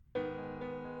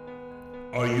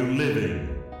Are you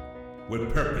living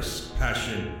with purpose,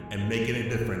 passion, and making a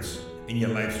difference in your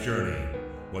life's journey?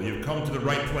 Well, you've come to the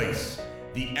right place.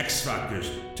 The X Factors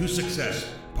to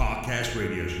Success podcast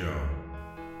radio show.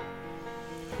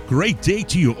 Great day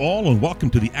to you all, and welcome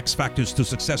to the X Factors to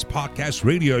Success podcast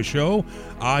radio show.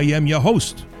 I am your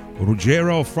host,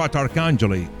 Ruggero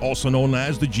Fratarcangeli, also known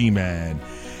as the G-Man.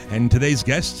 And today's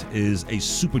guest is a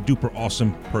super duper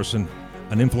awesome person,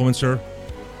 an influencer,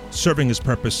 serving his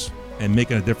purpose and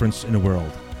making a difference in the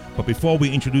world. But before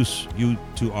we introduce you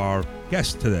to our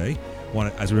guest today,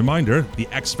 as a reminder, the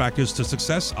X Factors to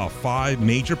Success are 5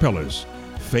 major pillars: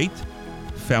 faith,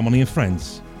 family and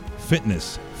friends,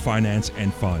 fitness, finance,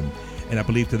 and fun. And I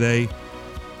believe today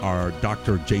our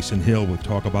Dr. Jason Hill will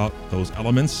talk about those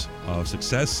elements of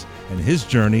success and his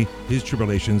journey, his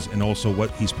tribulations, and also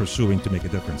what he's pursuing to make a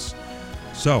difference.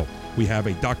 So we have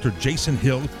a Dr. Jason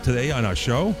Hill today on our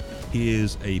show. He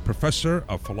is a professor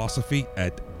of philosophy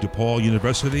at DePaul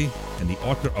University and the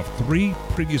author of 3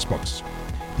 previous books.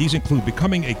 These include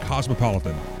Becoming a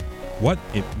Cosmopolitan, What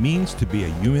It Means to Be a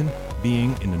Human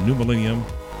Being in the New Millennium,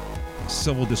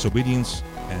 Civil Disobedience,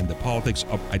 and the Politics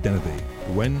of Identity,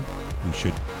 When We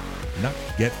Should Not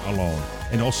Get Along,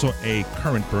 and also a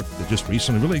current book that just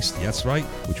recently released, that's right,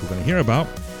 which we're going to hear about,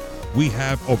 We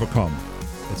Have Overcome.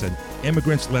 It's an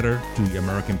immigrant's letter to the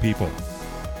American people.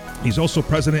 He's also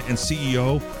president and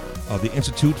CEO of the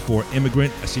Institute for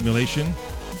Immigrant Assimilation.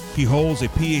 He holds a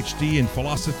PhD in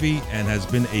philosophy and has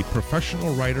been a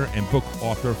professional writer and book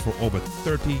author for over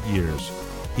 30 years.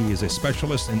 He is a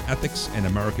specialist in ethics and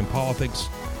American politics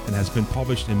and has been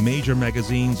published in major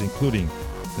magazines including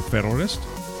The Federalist,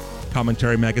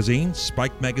 Commentary Magazine,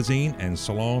 Spike Magazine, and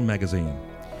Salon Magazine.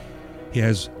 He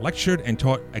has lectured and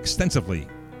taught extensively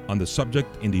on the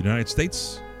subject in the United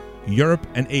States, Europe,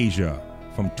 and Asia.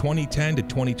 From 2010 to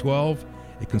 2012,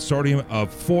 a consortium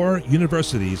of 4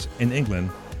 universities in England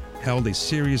held a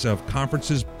series of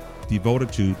conferences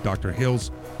devoted to Dr. Hill's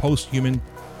post-human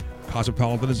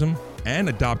cosmopolitanism and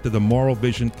adopted the moral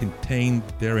vision contained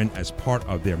therein as part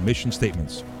of their mission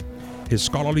statements. His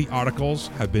scholarly articles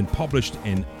have been published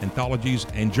in anthologies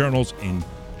and journals in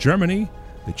Germany,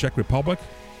 the Czech Republic,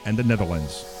 and the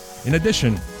Netherlands. In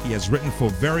addition, he has written for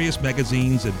various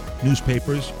magazines and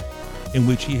newspapers in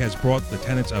which he has brought the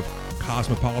tenets of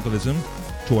cosmopolitanism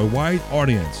to a wide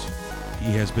audience.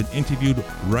 He has been interviewed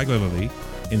regularly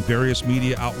in various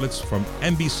media outlets from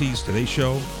NBC's Today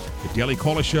Show, The Daily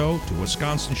Caller Show, to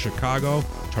Wisconsin, Chicago,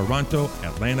 Toronto,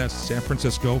 Atlanta, San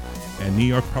Francisco, and New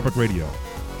York Public Radio.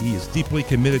 He is deeply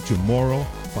committed to moral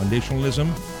foundationalism,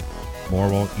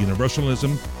 moral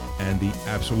universalism, and the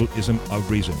absolutism of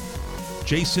reason.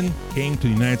 Jason came to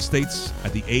the United States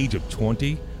at the age of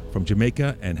 20 from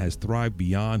Jamaica and has thrived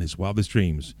beyond his wildest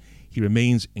dreams. He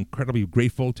remains incredibly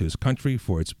grateful to his country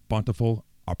for its bountiful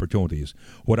opportunities.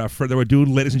 Without further ado,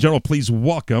 ladies and gentlemen, please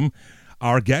welcome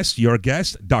our guest, your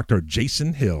guest, Dr.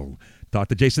 Jason Hill.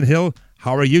 Dr. Jason Hill,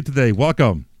 how are you today?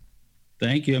 Welcome.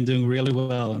 Thank you. I'm doing really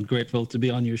well. I'm grateful to be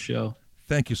on your show.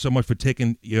 Thank you so much for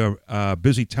taking your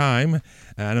busy time.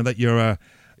 I know that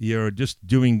you're just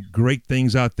doing great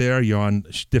things out there. You're on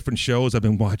different shows. I've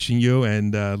been watching you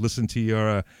and listened to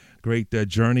your great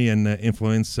journey and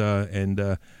influence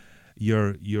and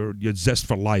your zest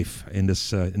for life in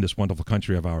this wonderful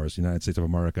country of ours, the United States of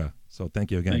America. So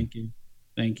thank you again.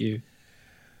 Thank you.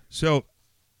 So,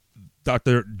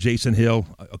 Dr. Jason Hill,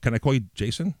 can I call you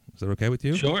Jason? Is that okay with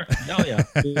you? Sure. Oh, yeah.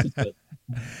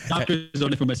 Doctor is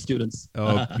only for my students.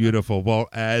 Oh, beautiful. Well,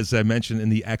 as I mentioned in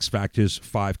the X Factors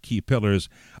 5 key pillars,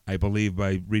 I believe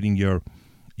by reading your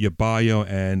bio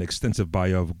and extensive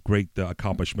bio of great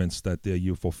accomplishments that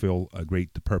you fulfill a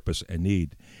great purpose and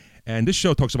need. And this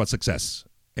show talks about success,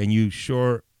 and you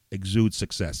sure exude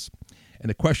success. And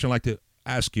the question I'd like to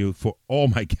ask you for all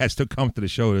my guests to come to the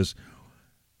show is,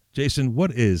 Jason,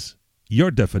 what is your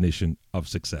definition of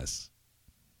success?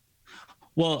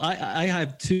 Well, I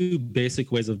have 2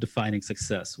 basic ways of defining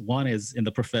success. One is in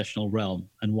the professional realm,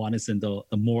 and one is in the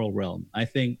moral realm. I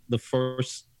think the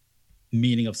first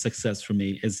meaning of success for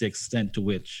me is the extent to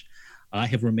which I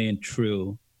have remained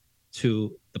true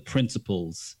to the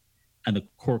principles and the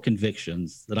core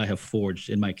convictions that I have forged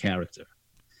in my character.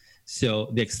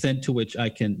 So the extent to which I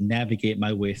can navigate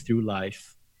my way through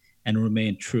life and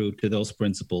remain true to those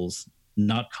principles,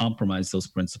 not compromise those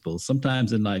principles.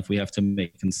 Sometimes in life we have to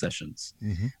make concessions,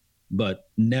 but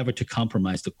never to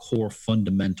compromise the core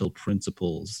fundamental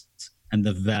principles and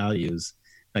the values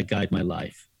that guide my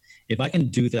life. If I can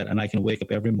do that and I can wake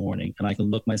up every morning and I can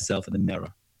look myself in the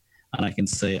mirror and I can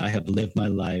say I have lived my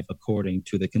life according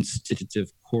to the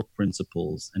constitutive core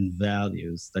principles and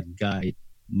values that guide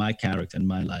my character and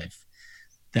my life,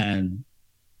 then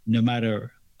no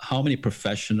matter how many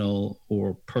professional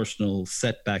or personal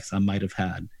setbacks I might have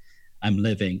had, I'm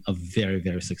living a very,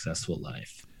 very successful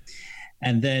life.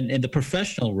 And then in the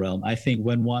professional realm, I think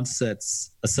when one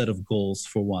sets a set of goals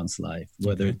for one's life,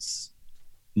 whether it's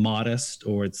modest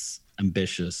or it's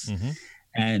ambitious,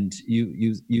 and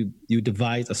you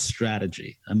devise a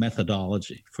strategy, a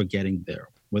methodology for getting there,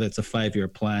 whether it's a 5-year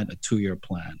plan, a 2-year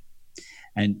plan,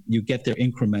 and you get there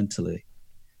incrementally.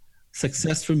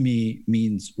 Success for me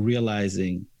means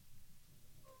realizing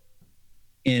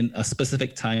in a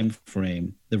specific time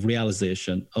frame the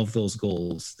realization of those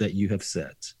goals that you have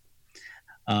set.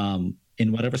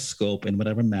 In whatever scope, in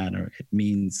whatever manner, it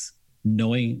means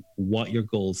knowing what your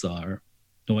goals are,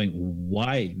 knowing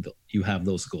why you have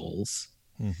those goals,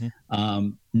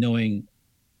 knowing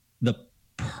the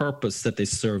purpose that they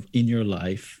serve in your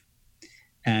life,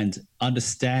 and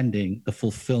understanding the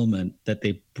fulfillment that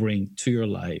they bring to your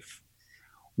life.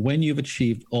 When you've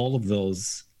achieved all of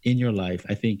those in your life,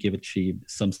 I think you've achieved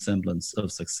some semblance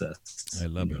of success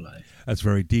in your life. That's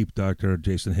very deep, Dr.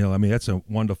 Jason Hill. I mean, that's a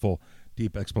wonderful,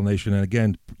 deep explanation. And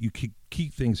again, you key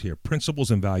things here,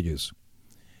 principles and values.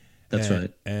 That's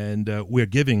right. And we're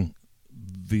giving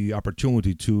the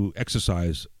opportunity to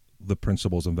exercise the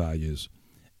principles and values.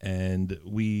 And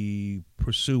we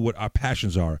pursue what our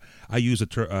passions are. I use a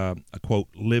quote,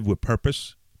 live with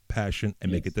purpose, passion,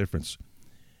 and make a difference.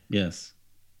 Yes.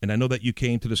 And I know that you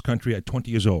came to this country at 20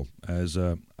 years old, as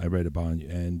I read about you,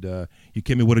 and you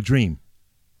came here with a dream.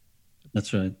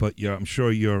 That's right. But I'm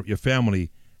sure your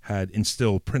family had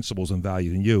instilled principles and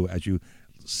values in you as you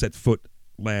set foot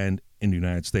land in the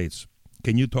United States.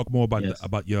 Can you talk more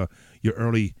about your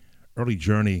early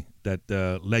journey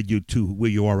that led you to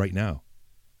where you are right now?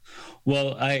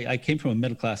 Well, I came from a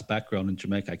middle-class background in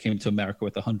Jamaica. I came to America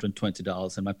with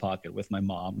 $120 in my pocket with my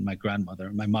mom and my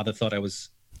grandmother. My mother thought I was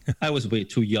way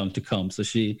too young to come, so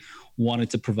she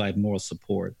wanted to provide moral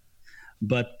support.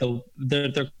 But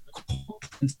there are core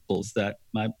principles that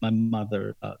my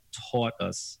mother taught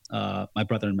us, my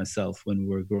brother and myself, when we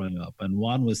were growing up. And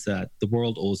one was that the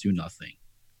world owes you nothing.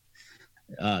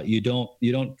 You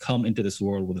don't come into this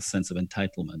world with a sense of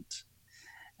entitlement,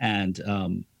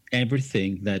 and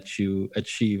everything that you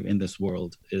achieve in this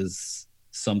world is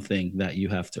something that you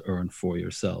have to earn for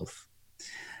yourself.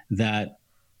 That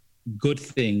good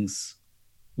things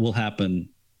will happen,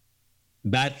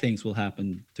 bad things will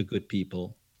happen to good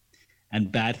people, and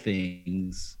bad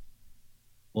things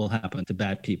will happen to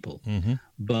bad people.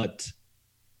 But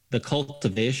the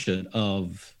cultivation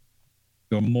of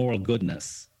your moral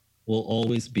goodness will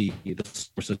always be the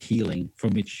source of healing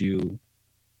from which you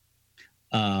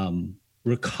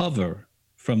recover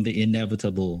from the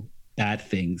inevitable bad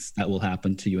things that will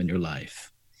happen to you in your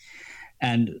life.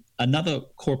 And another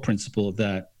core principle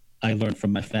that I learned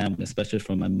from my family, especially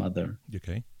from my mother,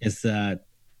 is that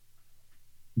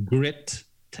grit,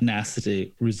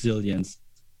 tenacity, resilience,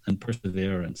 and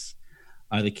perseverance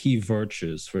are the key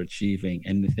virtues for achieving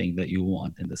anything that you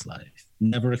want in this life.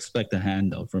 Never expect a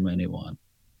handout from anyone.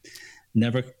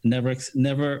 Never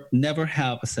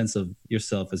have a sense of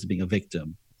yourself as being a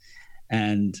victim.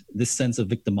 And this sense of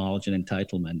victimology and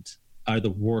entitlement are the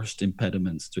worst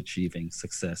impediments to achieving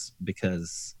success,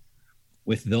 because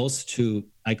with those two,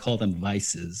 I call them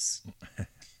vices,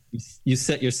 you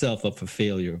set yourself up for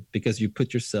failure because you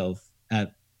put yourself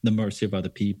at the mercy of other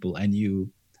people and you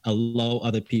allow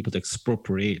other people to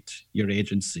expropriate your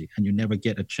agency, and you never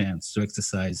get a chance to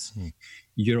exercise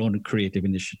your own creative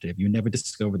initiative. You never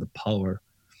discover the power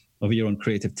of your own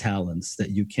creative talents that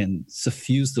you can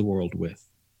suffuse the world with.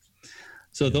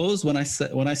 So those, when I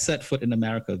set foot in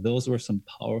America, those were some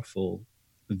powerful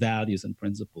values and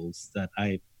principles that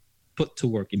I put to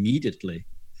work immediately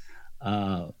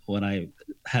when I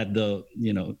had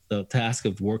the task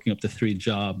of working up to 3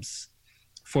 jobs,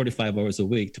 45 hours a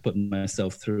week, to put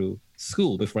myself through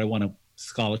school before I won a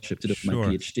scholarship to do my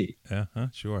PhD.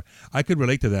 Sure. I could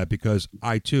relate to that because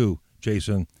I too,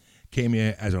 Jason, came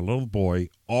here as a little boy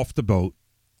off the boat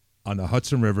on the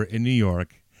Hudson River in New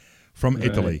York from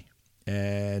Italy.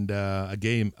 And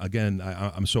again,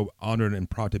 I'm so honored and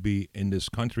proud to be in this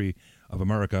country of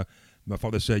America. My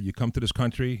father said, you come to this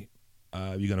country,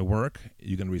 you're going to work,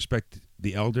 you're going to respect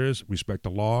the elders, respect the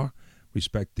law,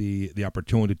 respect the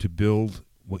opportunity to build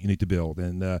what you need to build.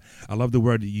 And I love the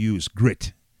word you use,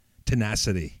 grit,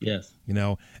 tenacity. Yes.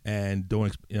 And don't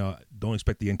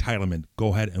expect the entitlement. Go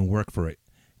ahead and work for it.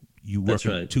 You work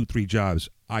 2-3 jobs.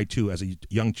 I too, as a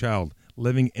young child,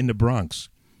 living in the Bronx,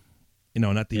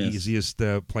 not the easiest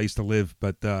place to live,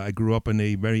 but I grew up in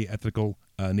a very ethical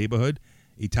neighborhood,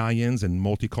 Italians and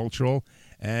multicultural,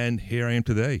 and here I am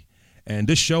today. And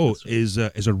this show That's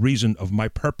right. is a reason of my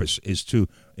purpose is to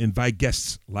invite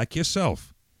guests like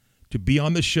yourself to be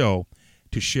on the show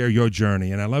to share your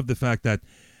journey. And I love the fact that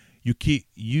you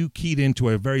keyed into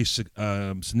a very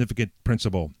significant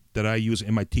principle that I use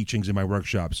in my teachings in my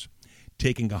workshops,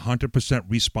 taking 100%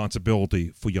 responsibility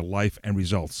for your life and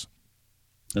results.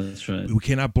 That's right. We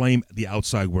cannot blame the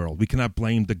outside world. We cannot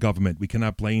blame the government. We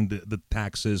cannot blame the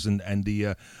taxes and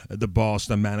the boss,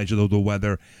 the manager, the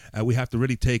weather. We have to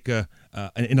really take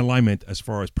in alignment as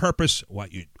far as purpose,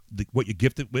 what you're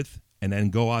gifted with, and then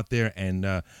go out there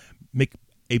and make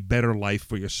a better life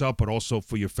for yourself, but also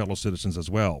for your fellow citizens as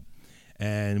well.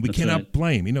 And we That's cannot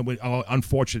right. blame.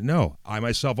 Unfortunate. No, I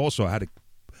myself also had to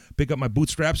pick up my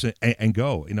bootstraps and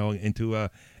go. Into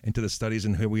the studies,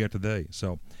 and here we are today.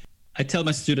 So. I tell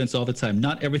my students all the time,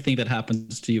 not everything that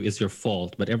happens to you is your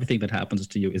fault, but everything that happens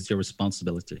to you is your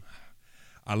responsibility.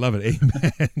 I love it.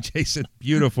 Amen. Jason,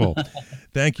 beautiful.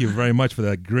 Thank you very much for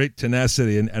that great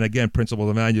tenacity. And again,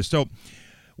 Principal Emmanuel. So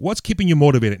what's keeping you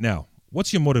motivated now?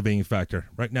 What's your motivating factor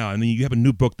right now? And then you have a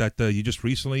new book that you just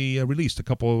recently released a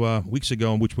couple of weeks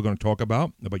ago, in which we're going to talk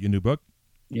about your new book.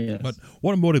 Yes. But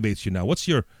what motivates you now? What's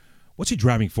your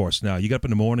driving force now? You get up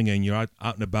in the morning and you're out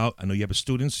and about. I know you have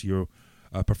students. You're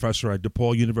a professor at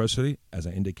DePaul University, as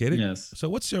I indicated. Yes. So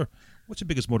what's your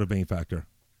biggest motivating factor?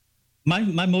 My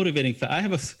motivating factor, I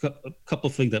have a couple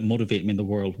of things that motivate me in the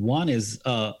world. One is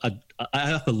I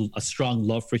have a strong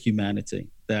love for humanity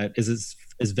that is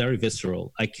very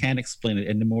visceral. I can't explain it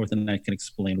any more than I can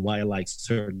explain why I like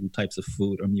certain types of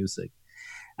food or music.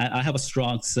 And I have a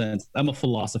strong sense. I'm a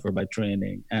philosopher by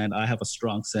training, and I have a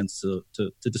strong sense to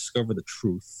discover the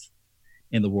truth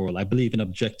in the world. I believe in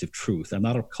objective truth. I'm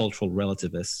not a cultural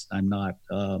relativist. I'm not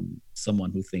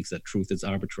someone who thinks that truth is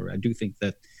arbitrary. I do think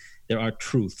that there are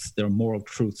truths, there are moral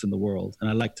truths in the world, and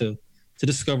I like to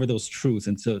discover those truths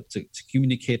and to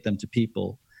communicate them to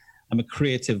people. I'm a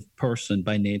creative person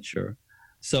by nature,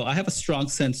 so I have a strong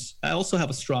sense. I also have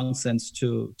a strong sense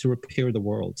to repair the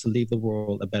world, to leave the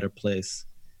world a better place.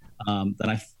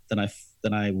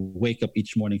 Than I wake up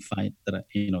each morning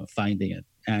finding it.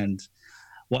 And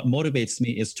what motivates me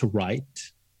is to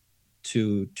write,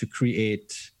 to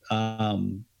create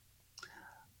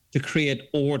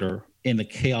order in the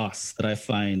chaos that I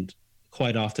find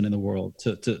quite often in the world,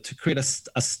 to create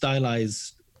a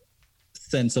stylized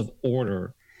sense of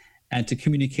order, and to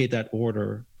communicate that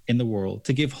order in the world,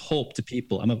 to give hope to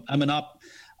people.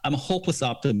 I'm a hopeless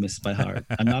optimist by heart.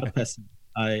 I'm not a pessimist.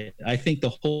 I think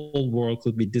the whole world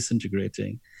could be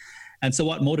disintegrating, and so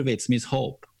what motivates me is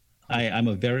hope. I'm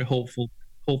a very hopeful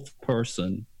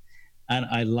person, and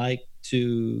I like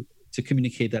to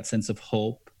communicate that sense of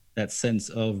hope, that sense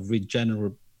of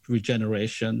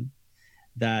regeneration,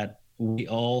 that we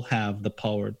all have the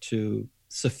power to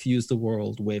suffuse the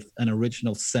world with an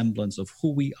original semblance of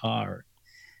who we are,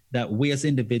 that we as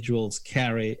individuals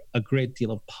carry a great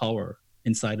deal of power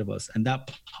inside of us, and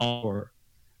that power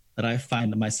that I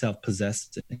find myself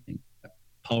possessing, that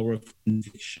power of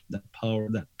conviction, that power,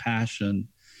 that passion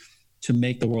to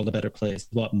make the world a better place,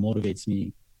 what motivates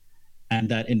me. And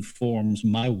that informs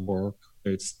my work.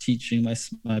 It's teaching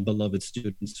my beloved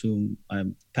students, whom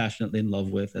I'm passionately in love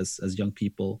with as young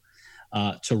people,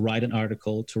 to write an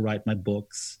article, to write my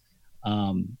books.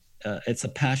 It's a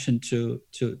passion to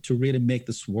really make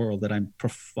this world that I'm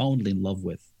profoundly in love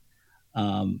with.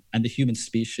 And the human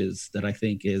species, that I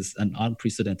think is an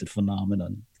unprecedented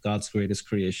phenomenon, God's greatest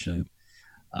creation.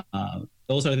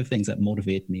 Those are the things that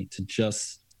motivate me to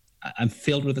I'm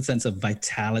filled with a sense of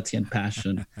vitality and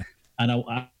passion. And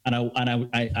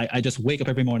I just wake up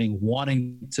every morning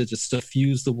wanting to just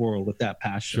suffuse the world with that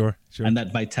passion Sure. and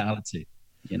that vitality,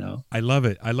 I love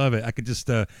it. I could just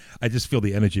I just feel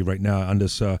the energy right now on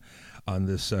this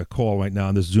call right now,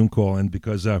 on this Zoom call. And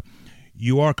because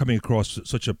you are coming across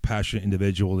such a passionate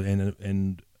individual,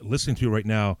 and listening to you right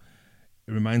now,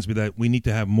 it reminds me that we need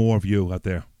to have more of you out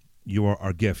there. You are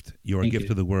our gift. You're a gift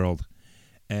to the world.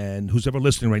 And who's ever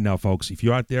listening right now, folks, if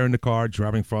you're out there in the car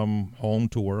driving from home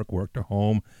to work to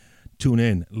home, tune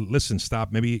in, listen,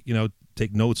 stop, maybe,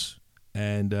 take notes,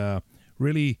 and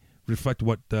really reflect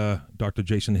what Dr.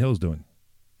 Jason Hill is doing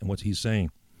and what he's saying.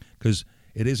 Because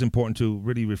it is important to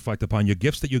really reflect upon your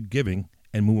gifts that you're giving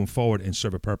and moving forward and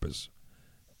serve a purpose.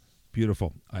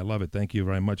 Beautiful. I love it. Thank you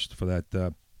very much for that.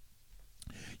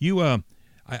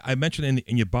 I mentioned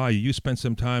in your bio, you spent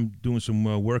some time doing some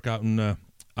work out in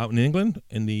England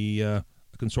in the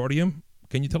consortium.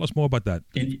 Can you tell us more about that,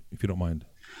 if you don't mind?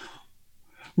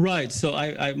 Right. So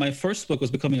my first book was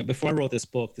becoming, before I wrote this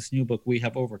new book, We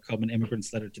Have Overcome, An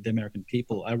Immigrant's Letter to the American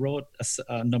People. I wrote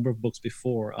a number of books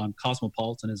before on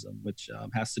cosmopolitanism, which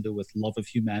has to do with love of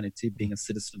humanity, being a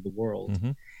citizen of the world.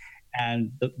 Mm-hmm.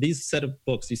 And these set of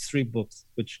books, these three books,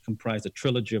 which comprise a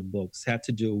trilogy of books, had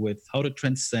to do with how to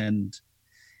transcend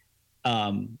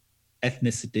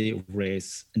ethnicity,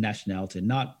 race, and nationality,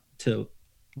 not to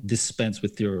dispense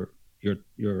with your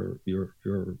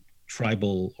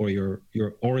tribal or your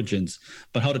origins,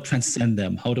 but how to transcend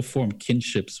them, how to form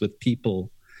kinships with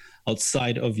people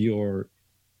outside of your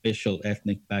racial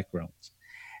ethnic backgrounds,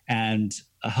 and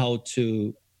how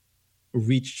to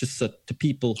reach to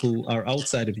people who are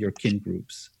outside of your kin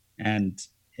groups, and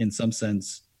in some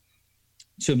sense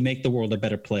to make the world a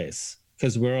better place,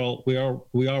 because we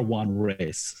are one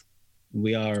race.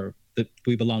 We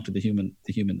belong to the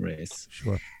human race.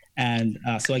 Sure. And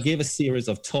so I gave a series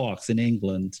of talks in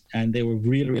England, and they were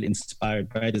really, really inspired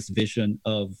by this vision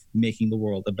of making the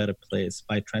world a better place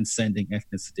by transcending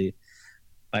ethnicity,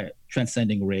 by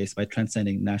transcending race, by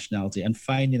transcending nationality, and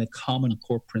finding the common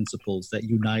core principles that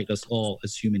unite us all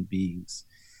as human beings,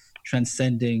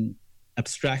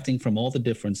 abstracting from all the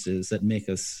differences that make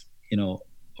us,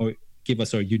 or give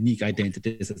us our unique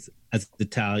identities as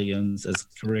Italians, as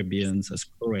Caribbeans, as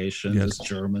Croatians, Yes. as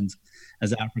Germans,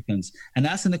 as Africans, and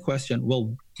asking the question,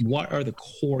 well, what are the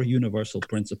core universal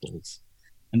principles?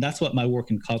 And that's what my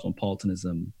work in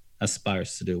cosmopolitanism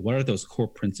aspires to do. What are those core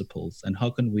principles, and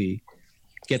how can we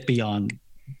get beyond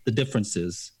the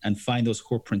differences and find those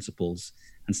core principles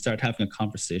and start having a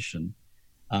conversation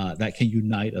that can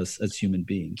unite us as human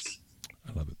beings?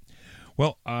 I love it.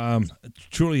 Well,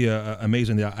 truly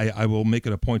amazing. I will make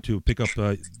it a point to pick up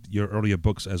your earlier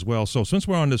books as well. So since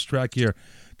we're on this track here,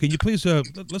 can you please,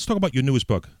 let's talk about your newest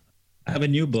book. I have a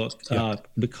new book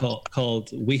called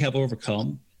We Have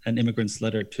Overcome, An Immigrant's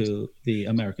Letter to the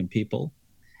American People.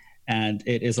 And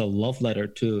it is a love letter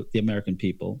to the American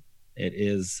people. It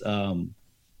is,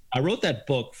 I wrote that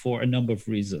book for a number of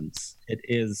reasons.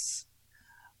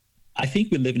 I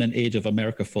think we live in an age of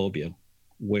Americophobia,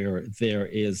 where there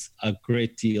is a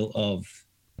great deal of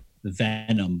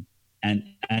venom and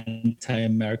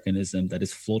anti-Americanism that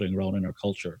is floating around in our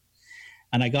culture.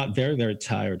 And I got very, very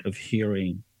tired of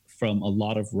hearing from a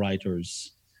lot of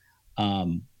writers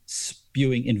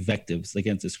spewing invectives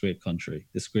against this great country,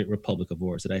 this great republic of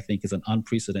ours, that I think is an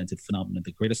unprecedented phenomenon,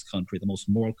 the greatest country, the most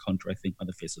moral country, I think, on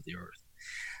the face of the earth.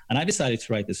 And I decided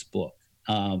to write this book.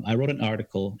 I wrote an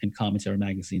article in Commentary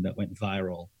Magazine that went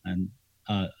viral, and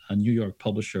a New York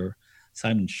publisher,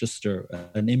 Simon Schuster,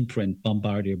 an imprint,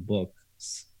 Bombardier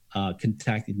Books,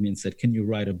 contacted me and said, can you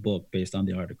write a book based on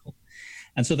the article?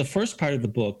 And so the first part of the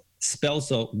book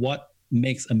spells out what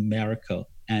makes America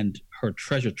and her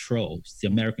treasure troves, the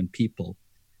American people,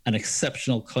 an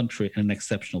exceptional country and an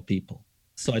exceptional people.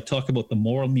 So I talk about the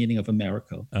moral meaning of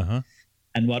America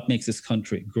and what makes this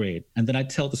country great. And then I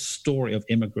tell the story of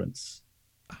immigrants.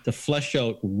 To flesh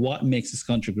out what makes this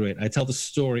country great, I tell the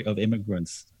story of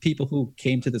immigrants, people who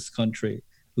came to this country,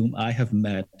 whom I have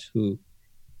met, who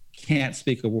couldn't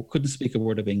speak a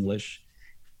word of English,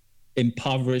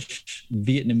 impoverished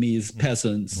Vietnamese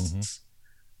peasants,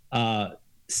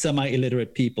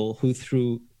 semi-illiterate people who,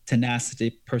 through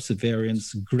tenacity,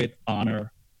 perseverance, grit,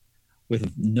 honor, with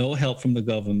no help from the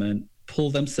government,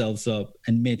 pulled themselves up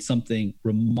and made something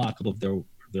remarkable of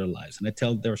their lives. And I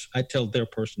tell their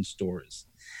personal stories.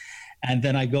 And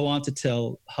then I go on to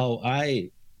tell how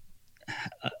I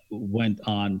went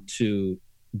on to,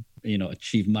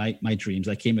 achieve my dreams.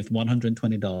 I came with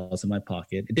 $120 in my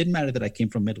pocket. It didn't matter that I came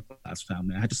from a middle-class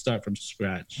family. I had to start from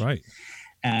scratch. Right.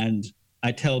 And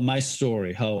I tell my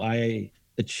story, how I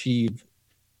achieved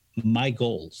my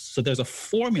goals. So there's a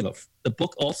formula. The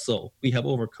book also, We Have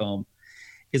Overcome,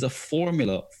 is a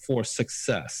formula for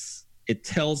success. It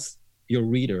tells your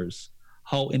readers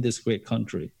how in this great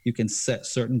country you can set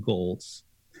certain goals,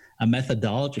 a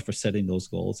methodology for setting those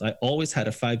goals. I always had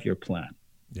a 5-year plan.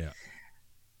 Yeah.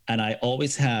 And I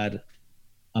always had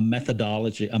a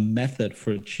methodology, a method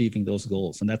for achieving those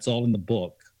goals. And that's all in the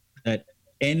book. That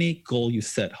any goal you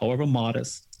set, however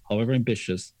modest, however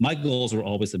ambitious, my goals were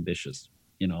always ambitious,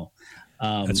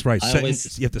 That's right.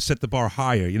 You have to set the bar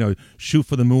higher, shoot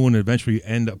for the moon and eventually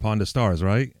end upon the stars,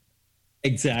 right?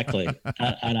 Exactly.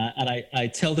 and I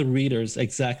tell the readers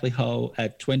exactly how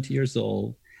at 20 years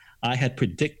old, I had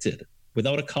predicted,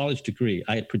 without a college degree,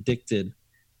 I had predicted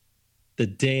the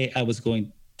day I was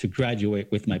going to graduate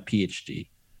with my PhD.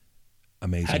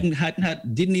 Amazing.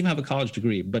 Didn't even have a college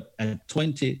degree, but at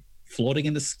 20, floating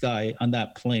in the sky on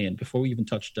that plane before we even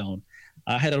touched down,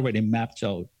 I had already mapped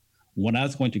out when I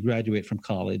was going to graduate from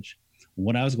college,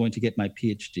 when I was going to get my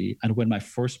PhD, and when my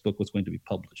first book was going to be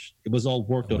published. It was all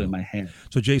worked out in my head.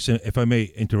 So, Jason, if I may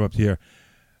interrupt here,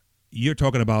 you're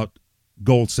talking about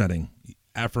goal setting,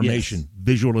 affirmation,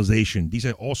 visualization. These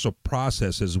are also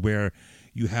processes where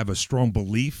you have a strong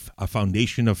belief, a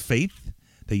foundation of faith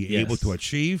that you're able to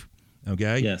achieve,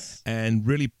 okay? Yes. And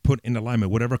really put in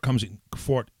alignment. Whatever comes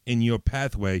forth in your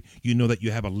pathway, you know that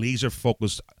you have a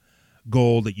laser-focused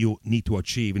goal that you need to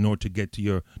achieve in order to get to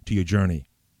your journey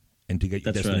and to get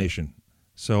your destination. Right.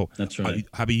 So that's right.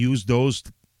 Have you used those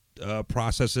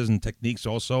processes and techniques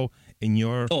also in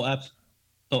your...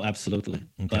 absolutely.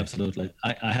 Okay. Absolutely.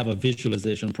 I have a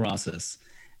visualization process.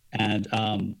 And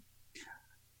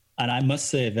I must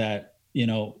say that,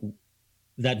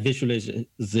 that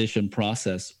visualization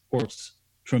process works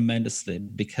tremendously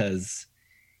because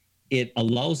it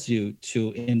allows you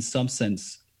to, in some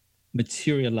sense,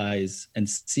 materialize and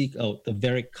seek out the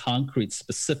very concrete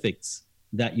specifics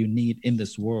that you need in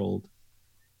this world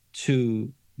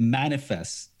to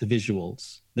manifest the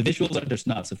visuals. The visuals are just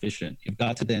not sufficient. You've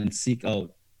got to then seek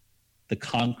out the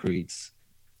concretes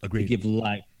to give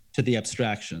life to the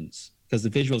abstractions, because the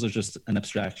visuals are just an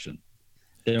abstraction.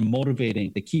 They're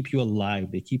motivating. They keep you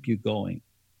alive. They keep you going.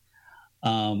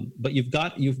 But you've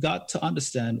got to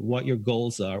understand what your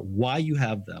goals are, why you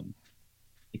have them.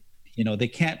 They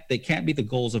can't be the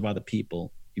goals of other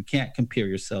people. You can't compare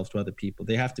yourself to other people.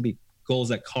 They have to be goals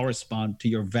that correspond to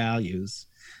your values,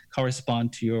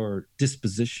 correspond to your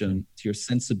disposition, to your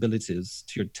sensibilities,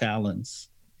 to your talents.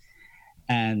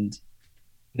 And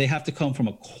they have to come from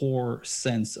a core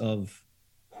sense of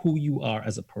who you are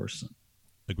as a person.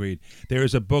 Agreed. There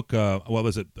is a book,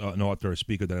 there's an author, a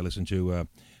speaker that I listen to,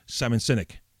 Simon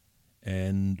Sinek.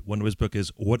 And one of his books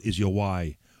is, What is Your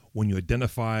Why? When you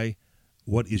identify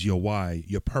what is your why,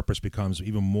 your purpose becomes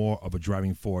even more of a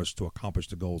driving force to accomplish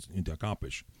the goals you need to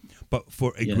accomplish, but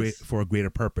for a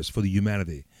greater purpose, for the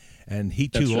humanity. And he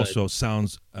too also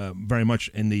sounds very much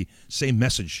in the same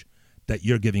message that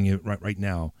you're giving it right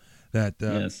now. That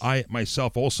I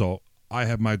myself also, I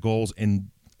have my goals in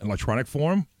electronic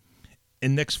form,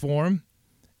 index form,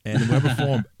 and whatever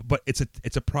form. But it's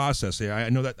a process. I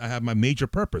know that I have my major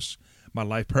purpose. My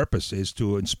life purpose is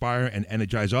to inspire and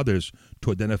energize others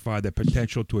to identify their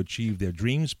potential to achieve their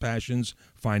dreams, passions,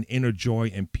 find inner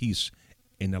joy and peace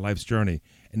in their life's journey.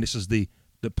 And this is the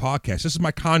podcast. This is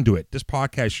my conduit. This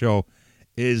podcast show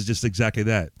is just exactly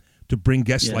that, to bring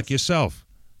guests like yourself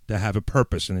to have a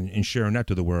purpose and sharing that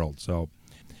to the world. So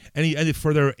any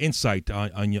further insight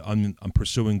on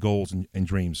pursuing goals and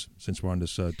dreams, since we're on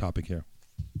this topic here?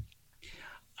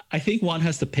 I think one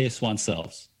has to pace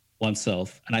oneself,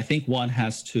 and I think one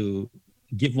has to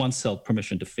give oneself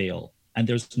permission to fail. And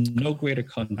there's no greater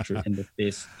country on the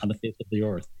face of the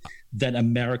earth than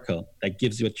America that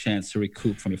gives you a chance to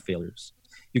recoup from your failures.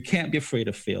 You can't be afraid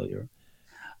of failure.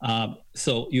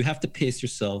 So you have to pace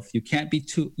yourself. You have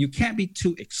to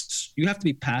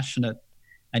be passionate,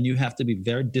 and you have to be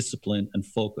very disciplined and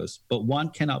focused, but one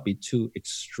cannot be too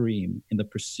extreme in the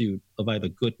pursuit of either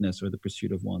goodness or the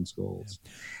pursuit of one's goals.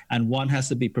 And one has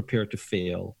to be prepared to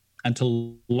fail and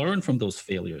to learn from those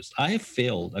failures. I have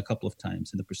failed a couple of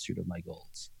times in the pursuit of my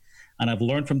goals, and I've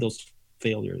learned from those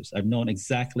failures. I've known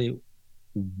exactly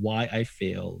why I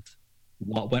failed,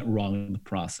 what went wrong in the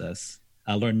process.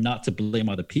 I learned not to blame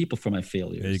other people for my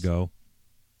failures. There you go.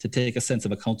 To take a sense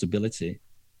of accountability,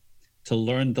 to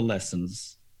learn the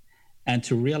lessons, and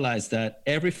to realize that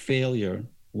every failure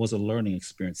was a learning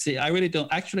experience. See, I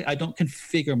don't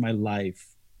configure my life.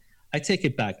 I take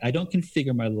it back. I don't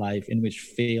configure my life in which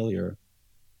failure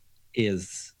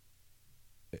is.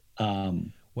 Well,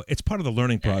 it's part of the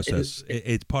learning process.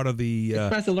 It's part of the. It's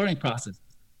part of the learning process.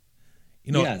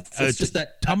 It's just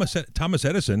that Thomas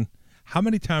Edison. How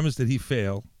many times did he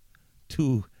fail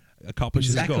to accomplish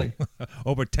his goal?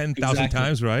 Over 10,000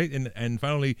 times, right? And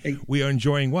finally, we are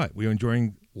enjoying what? We are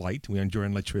enjoying light. We are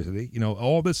enjoying electricity.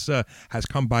 All this has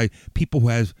come by people who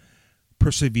have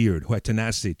persevered, who had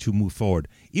tenacity to move forward.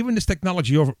 Even this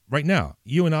technology over right now,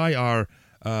 you and I are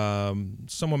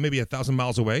somewhere maybe 1,000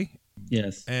 miles away.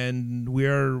 Yes. And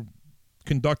we're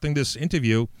conducting this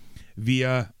interview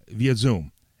via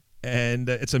Zoom. And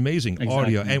it's amazing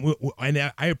audio.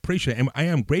 And I appreciate it. And I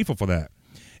am grateful for that.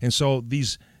 And so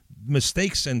these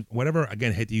mistakes and whatever,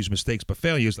 again, I hate to use mistakes, but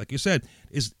failures, like you said,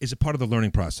 is a part of the learning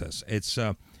process. It's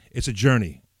a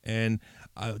journey. And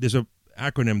there's an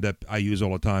acronym that I use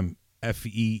all the time,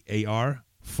 FEAR,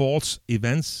 false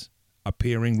events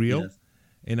appearing real.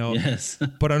 Yes.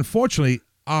 But unfortunately,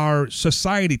 our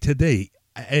society today,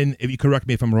 and if you correct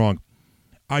me if I'm wrong,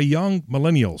 our young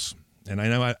millennials, and I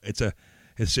know it's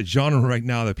it's a genre right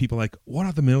now that people are like, what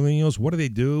are the millennials? What do they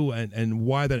do? And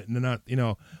why they're not,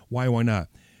 why not?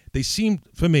 They seem,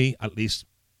 for me at least,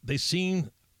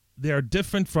 they are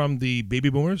different from the baby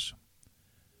boomers.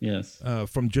 Yes.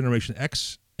 From Generation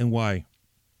X and Y.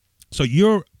 So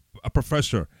you're a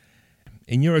professor.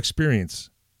 In your experience,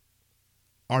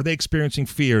 are they experiencing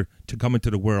fear to come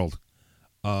into the world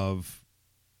of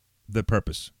the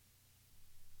purpose?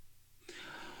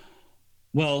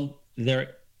 Well,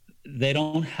 they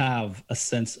don't have a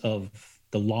sense of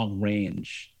the long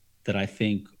range that I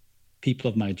think people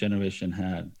of my generation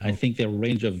had. I think their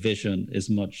range of vision is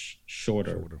much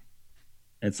shorter.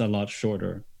 It's a lot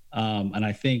shorter. And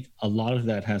I think a lot of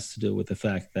that has to do with the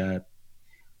fact that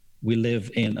we live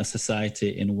in a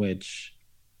society in which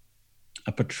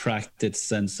a protracted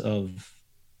sense of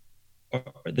or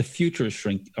the future is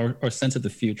shrinking, or sense of the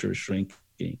future is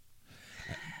shrinking.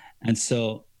 And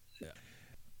so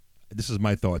this is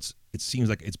my thoughts. It seems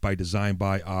like it's by design,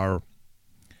 by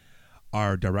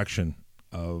our direction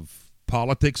of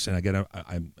politics. And again,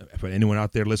 I'm for anyone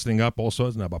out there listening up, also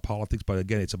it's not about politics, but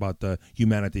again, it's about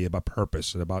humanity, about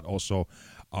purpose, and about also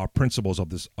our principles of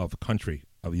the country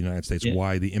of the United States. Yeah.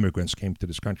 Why the immigrants came to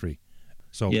this country.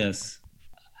 So yes,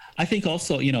 I think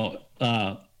also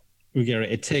Ruggero,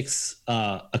 it takes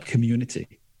a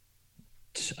community,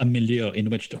 a milieu in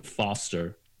which to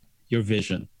foster your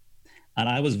vision. And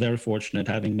I was very fortunate,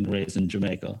 having been raised in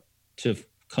Jamaica, to have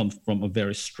come from a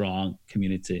very strong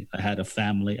community. I had a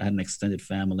family, I had an extended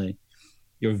family.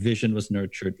 Your vision was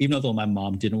nurtured, even though my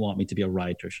mom didn't want me to be a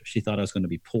writer. She thought I was going to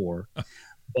be poor,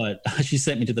 but she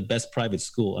sent me to the best private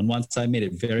school. And once I made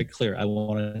it very clear I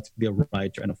wanted to be a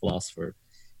writer and a philosopher,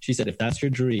 she said, if that's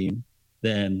your dream,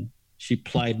 then she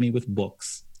plied me with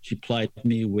books. She plied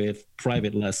me with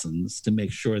private lessons to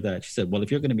make sure that, she said, well,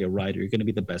 if you're going to be a writer, you're going to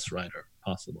be the best writer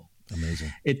possible.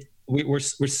 Amazing. We're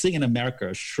seeing in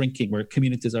America shrinking, where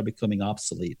communities are becoming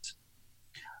obsolete,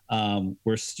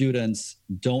 where students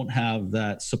don't have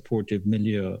that supportive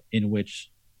milieu in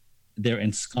which they're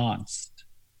ensconced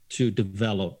to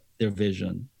develop their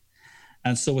vision.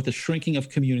 And so with the shrinking of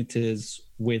communities,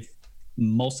 with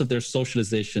most of their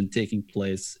socialization taking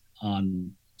place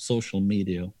on social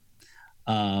media,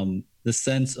 the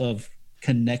sense of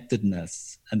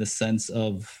connectedness and the sense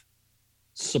of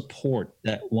support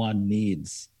that one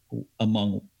needs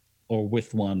among or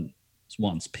with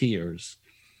one's peers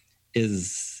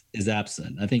is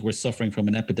absent. I think we're suffering from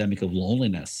an epidemic of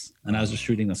loneliness. And I was just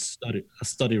reading a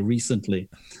study recently.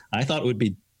 I thought it would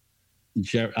be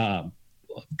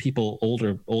people,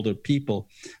 older people,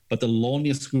 but the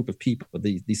loneliest group of people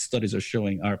these studies are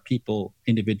showing are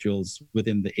individuals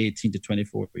within the 18 to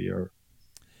 24 year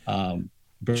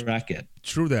bracket.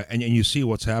 True that, and you see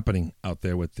what's happening out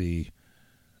there with the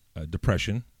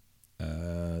depression.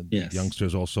 Yes.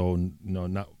 Youngsters also,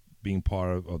 not being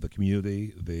part of the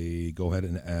community, they go ahead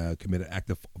and commit an act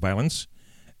of violence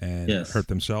and hurt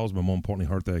themselves, but more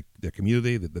importantly, hurt their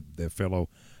community, their fellow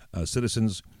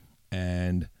citizens.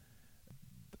 And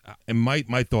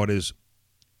my thought is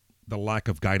the lack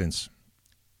of guidance,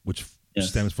 which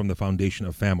stems from the foundation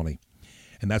of family.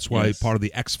 And that's why part of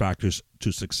the X factors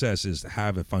to success is to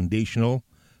have a foundational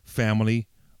family.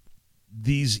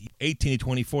 These 18 to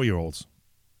 24-year-olds,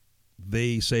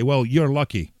 they say, well, you're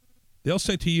lucky. They'll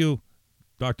say to you,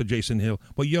 Dr. Jason Hill,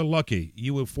 well, you're lucky.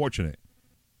 You were fortunate.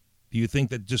 Do you think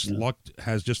that just luck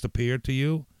has just appeared to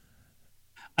you?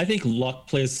 I think luck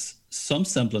plays some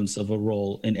semblance of a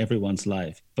role in everyone's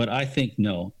life, but I think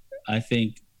no. I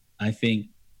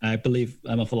believe,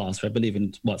 I'm a philosopher. I believe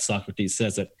in what Socrates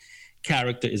says, that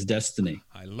character is destiny.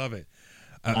 I love it.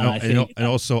 And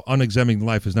also, unexamined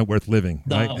life is not worth living.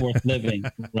 Not worth living,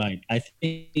 right? I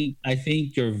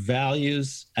think your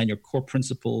values and your core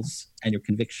principles and your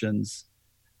convictions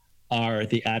are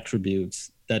the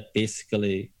attributes that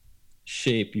basically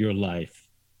shape your life,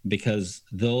 because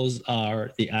those are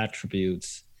the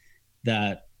attributes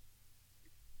that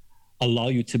allow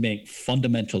you to make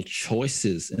fundamental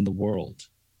choices in the world.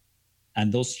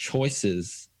 And those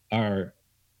choices are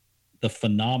the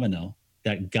phenomena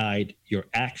that guide your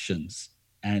actions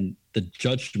and the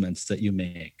judgments that you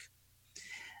make.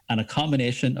 And a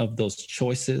combination of those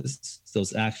choices,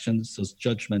 those actions, those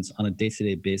judgments on a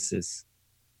day-to-day basis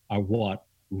are what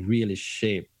really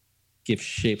give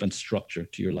shape and structure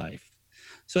to your life.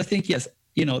 So I think, yes,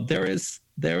 there's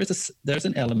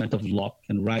an element of luck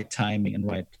and right timing and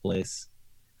right place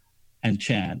and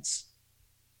chance.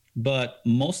 But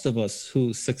most of us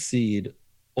who succeed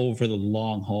over the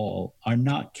long haul are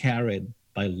not carried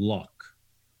by luck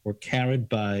or carried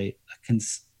by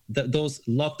those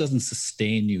luck doesn't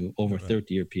sustain you over a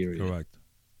 30-year period. Correct.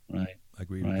 Right. I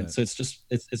agree with right? that. So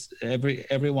it's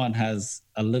everyone has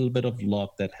a little bit of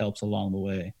luck that helps along the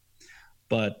way,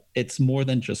 but it's more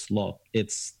than just luck.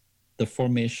 It's the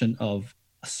formation of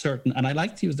a certain, and I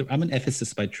like to use I'm an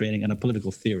ethicist by training and a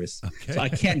political theorist, Okay. so I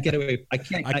can't get away. I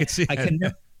can't. I can see I that. can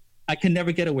never. I can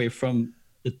never get away from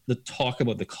the talk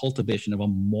about the cultivation of a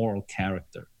moral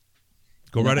character.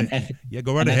 Go right ahead.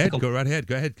 Go right ahead. Ethical, Go right ahead.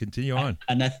 Go ahead. Continue on.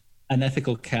 An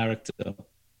ethical character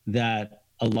that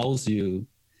allows you,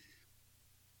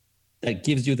 that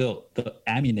gives you the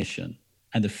ammunition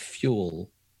and the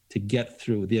fuel to get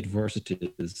through the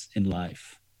adversities in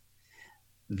life.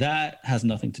 That has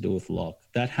nothing to do with luck.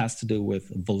 That has to do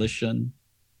with volition,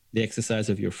 the exercise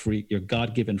of your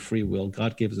God-given free will.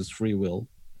 God gives us free will,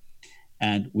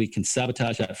 and we can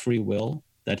sabotage that free will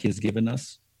that He has given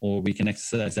us, or we can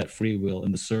exercise that free will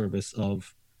in the service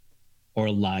of our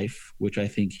life, which I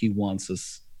think He wants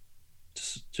us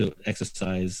to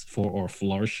exercise for our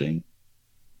flourishing,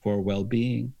 for our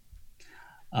well-being.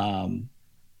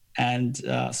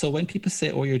 So when people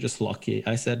say, "Oh, you're just lucky,"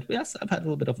 I said, "Yes, I've had a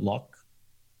little bit of luck,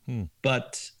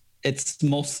 but it's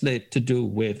mostly to do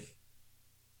with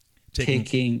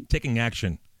taking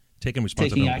action, taking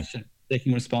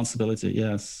responsibility."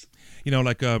 Yes.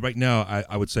 Like right now,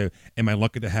 I would say, am I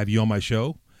lucky to have you on my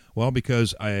show? Well,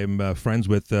 because I'm friends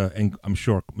with, and I'm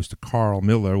sure Mr. Carl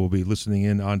Miller will be listening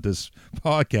in on this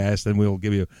podcast, and we'll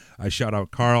give you a shout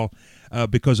out, Carl,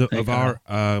 because of our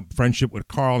friendship with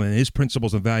Carl and his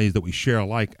principles and values that we share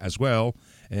alike as well.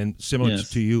 And similar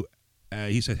to you,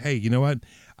 he said, "Hey, you know what?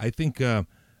 I think a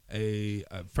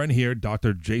friend here,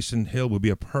 Dr. Jason Hill, would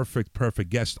be a perfect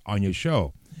guest on your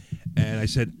show." And I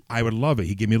said, "I would love it."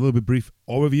 He gave me a little bit brief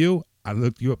overview. I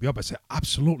looked you up. I said,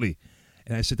 "Absolutely."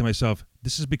 And I said to myself,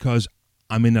 this is because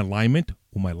I'm in alignment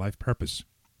with my life purpose.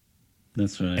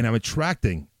 That's right. And I'm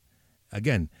attracting,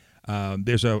 again,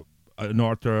 there's an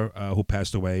author who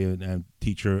passed away, and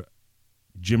teacher,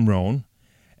 Jim Rohn.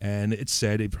 And it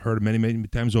said, I've heard it many, many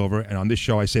times over, and on this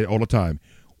show I say it all the time,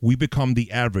 we become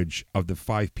the average of the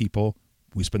 5 people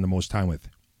we spend the most time with.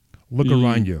 Look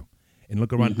around you. And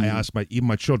look around, I ask even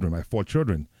my children, my 4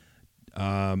 children,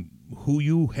 who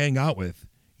you hang out with,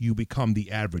 you become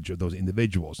the average of those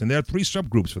individuals. And there are 3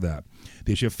 subgroups for that.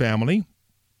 There's your family,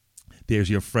 there's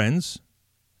your friends,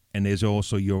 and there's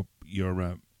also your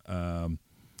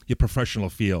professional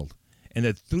field. And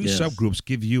the 3 subgroups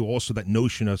give you also that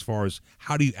notion as far as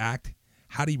how do you act,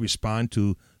 how do you respond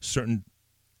to certain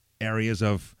areas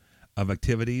of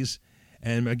activities.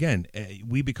 And again,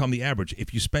 we become the average.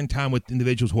 If you spend time with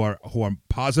individuals who are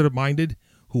positive minded,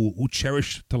 who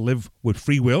cherish to live with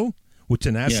free will, with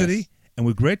tenacity, and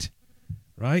with grit,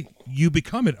 right? You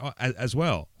become it as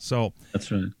well. So that's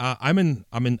right. I'm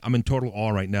in total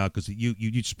awe right now because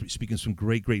you speaking some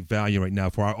great value right now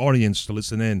for our audience to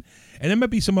listen in. And there might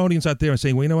be some audience out there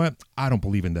saying, well, you know what? I don't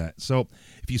believe in that. So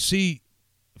if you see,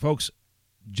 folks,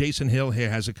 Jason Hill here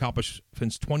has accomplished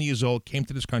since 20 years old, came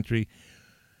to this country,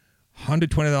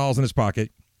 $120 in his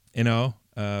pocket,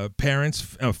 parents,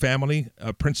 family,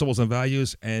 principles and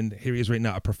values, and here he is right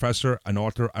now, a professor, an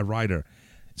author, a writer.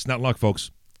 It's not luck,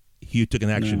 folks. He took an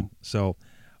action. No. So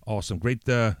awesome. Great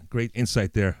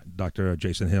insight there, Dr.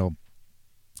 Jason Hill.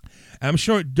 I'm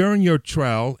sure during your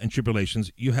trial and tribulations,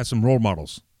 you had some role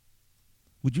models.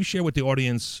 Would you share with the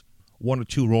audience 1 or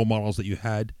 2 role models that you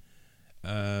had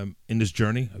in this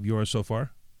journey of yours so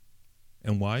far,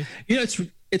 and why?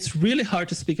 It's really hard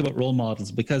to speak about role models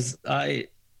because my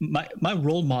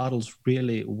role models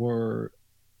really were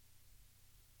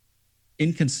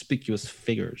inconspicuous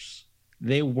figures.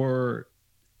 They were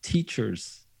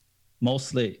teachers,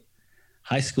 mostly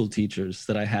high school teachers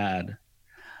that I had,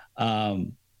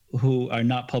 who are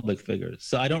not public figures.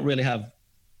 So I don't really have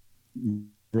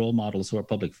role models who are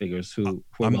public figures who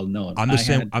are well known.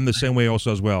 I'm the same way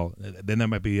also as well. Then there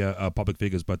might be public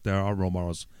figures, but there are role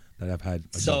models that I've had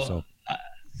myself.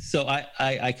 So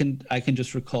I can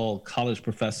just recall college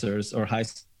professors or high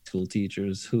school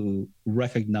teachers who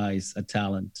recognized a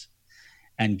talent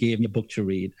and gave me a book to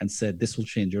read and said, "This will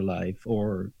change your life,"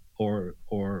 or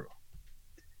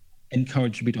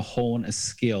encouraged me to hone a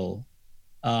skill.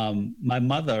 My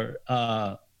mother,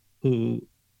 who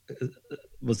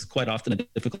was quite often a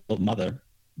difficult mother,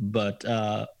 but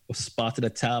spotted a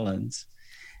talent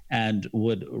and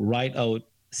would write out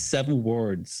 7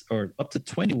 words or up to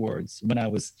 20 words when I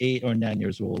was 8 or 9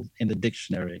 years old in the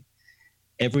dictionary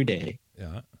every day.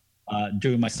 Yeah.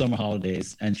 During my summer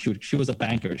holidays, and she was a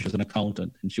banker, she was an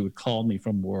accountant, and she would call me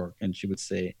from work and she would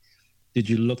say, "Did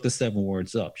you look the 7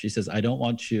 words up?" She says, "I don't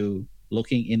want you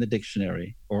looking in the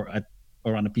dictionary or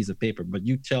on a piece of paper, but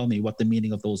you tell me what the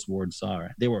meaning of those words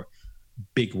are." They were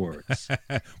big words.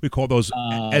 We call those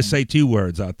SAT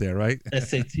words out there, right?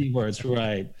 SAT words,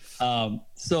 right.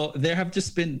 So there have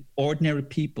just been ordinary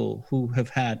people who have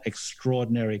had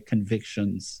extraordinary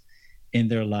convictions in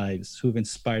their lives, who've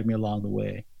inspired me along the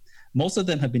way. Most of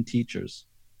them have been teachers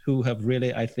who have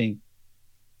really, I think,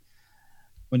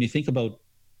 when you think about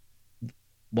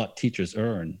what teachers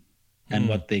earn and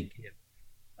what they give,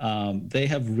 they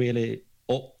have really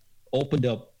opened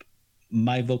up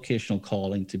my vocational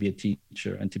calling to be a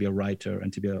teacher and to be a writer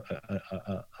and to be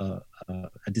a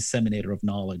disseminator of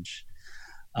knowledge.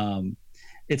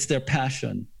 It's their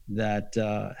passion that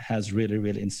has really,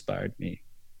 really inspired me,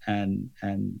 and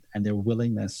their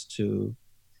willingness to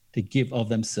give of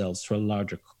themselves to a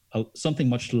larger, something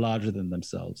much larger than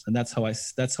themselves. And that's how I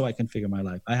configure my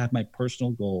life. I have my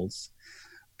personal goals,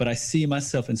 but I see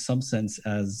myself in some sense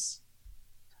as,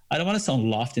 I don't want to sound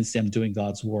lofty and say I'm doing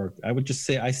God's work. I would just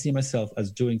say I see myself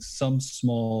as doing some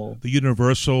small... The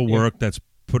universal work that's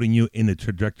putting you in the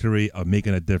trajectory of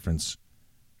making a difference.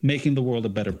 Making the world a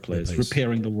better place,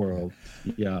 repairing the world.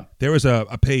 Yeah. There is a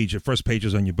page, the first page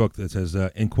is on your book that says,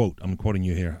 in quote, I'm quoting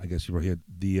you here, I guess you were here,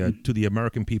 to the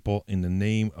American people in the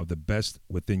name of the best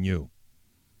within you.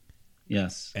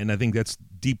 Yes. And I think that's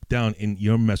deep down in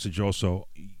your message also,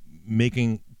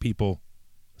 making people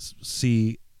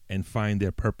see and find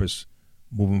their purpose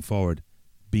moving forward,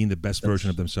 being the best version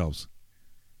of themselves.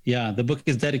 Yeah, the book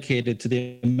is dedicated to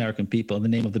the American people in the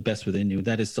name of the best within you.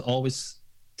 That is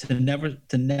to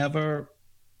never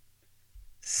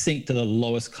sink to the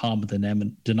lowest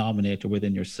common denominator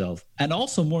within yourself. And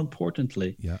also, more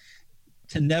importantly,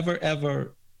 to never,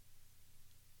 ever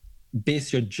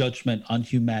base your judgment on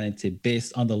humanity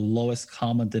based on the lowest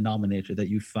common denominator that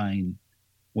you find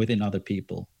within other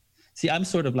people. See, I'm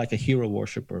sort of like a hero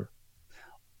worshiper,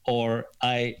 or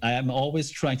I am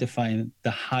always trying to find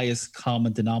the highest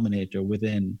common denominator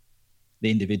within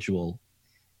the individual,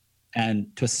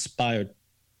 and to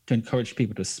encourage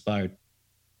people to aspire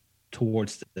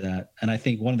towards that. And I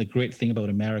think one of the great things about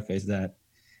America is that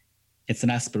it's an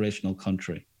aspirational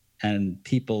country, and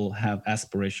people have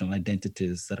aspirational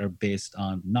identities that are based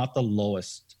on not the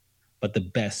lowest, but the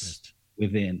best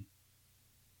within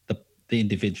the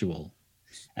individual.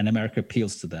 And America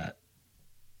appeals to that.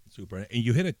 Super. And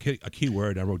you hit a key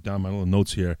word. I wrote down my little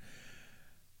notes here.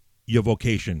 Your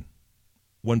vocation.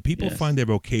 When people find their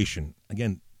vocation,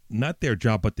 again, not their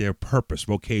job, but their purpose,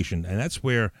 vocation. And that's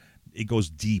where it goes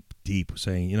deep,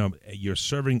 saying, you're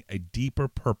serving a deeper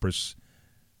purpose,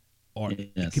 or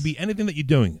it could be anything that you're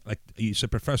doing. Like you said,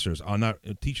 teachers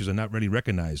are not really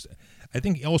recognized. I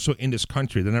think also in this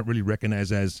country, they're not really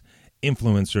recognized as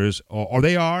influencers, or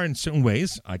they are in certain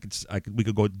ways. We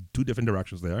could go two different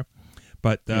directions there.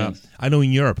 But I know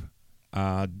in Europe,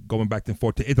 going back and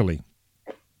forth to Italy,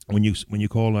 when you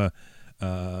call a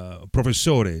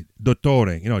professore,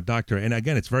 dottore, doctor, and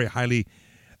again, it's very highly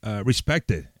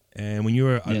respected. And when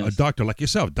you're a doctor like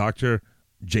yourself, Dr.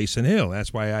 Jason Hill,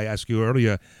 that's why I asked you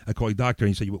earlier, I call you doctor, and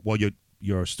you said, well,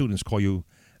 your students call you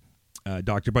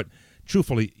doctor. But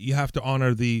truthfully, you have to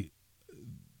honor the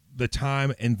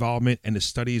time, involvement, and the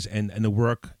studies and the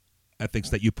work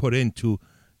ethics that you put in to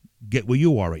get where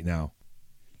you are right now.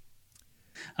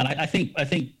 And I think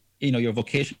your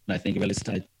vocation, I think, really is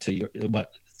tied to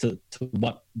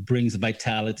what brings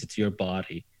vitality to your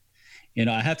body.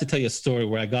 I have to tell you a story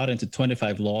where I got into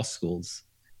 25 law schools,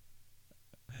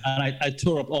 and I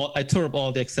tore up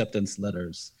all the acceptance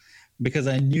letters, because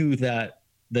I knew that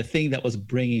the thing that was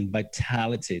bringing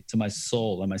vitality to my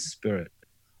soul and my spirit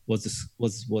was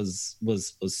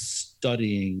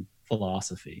studying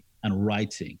philosophy and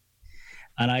writing.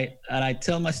 And I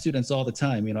tell my students all the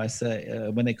time, I say,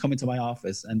 when they come into my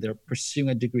office and they're pursuing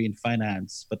a degree in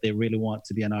finance, but they really want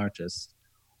to be an artist,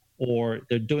 or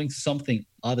they're doing something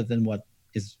other than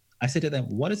I say to them,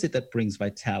 what is it that brings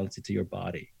vitality to your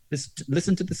body?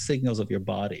 Listen to the signals of your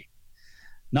body.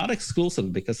 Not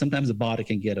exclusively, because sometimes the body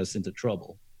can get us into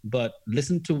trouble, but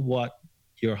listen to what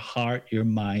your heart, your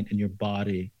mind, and your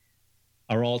body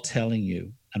are all telling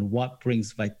you, and what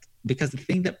brings because the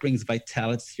thing that brings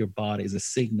vitality to your body is a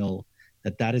signal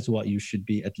that is what you should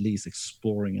be at least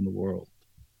exploring in the world.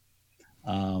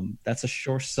 That's a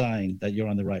sure sign that you're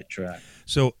on the right track.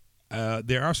 So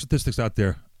there are statistics out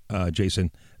there,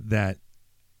 Jason, that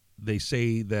they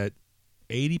say that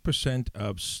 80%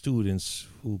 of students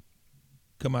who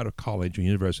come out of college or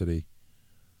university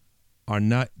are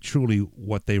not truly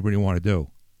what they really want to do.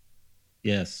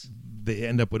 Yes. They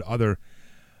end up with other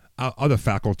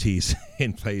faculties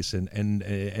in place, and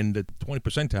the 20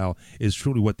 percentile is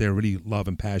truly what they really love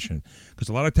and passion. Because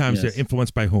a lot of times they're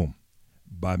influenced by whom?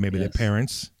 By maybe their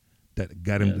parents, that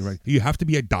got him the right. You have to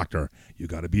be a doctor. You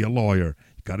got to be a lawyer.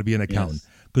 You got to be an accountant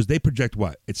because they project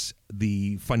what? It's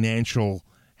the financial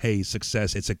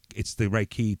success. It's the right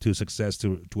key to success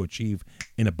to achieve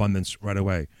in abundance right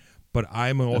away. But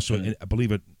I'm also I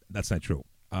believe it. That's not true.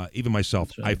 Even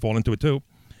myself, I fall into it too.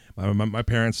 My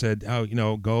parents said, "Oh,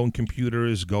 go in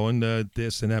computers, go into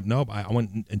this and that." Nope, I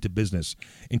went into business,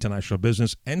 international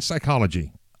business, and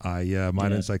psychology. I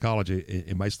minored in psychology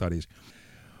in my studies.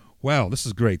 Well, this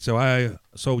is great.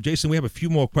 So Jason, we have a few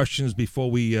more questions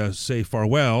before we say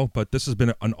farewell. But this has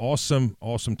been an awesome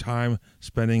time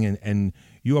spending, and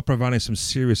you are providing some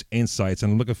serious insights.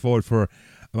 And I'm looking forward for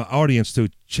my audience to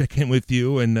check in with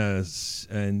you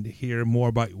and hear more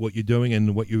about what you're doing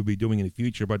and what you'll be doing in the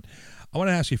future. But I want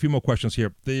to ask you a few more questions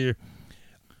here.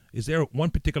 Is there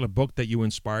one particular book that you were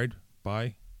inspired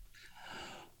by?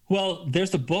 Well,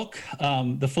 there's a book.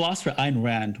 The philosopher Ayn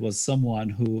Rand was someone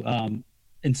who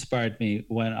inspired me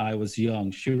when I was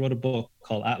young. She wrote a book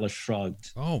called Atlas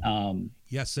Shrugged. Oh,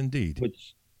 yes, indeed.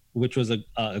 Which was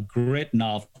a great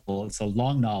novel. It's a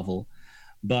long novel.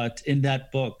 But in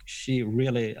that book, she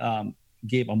really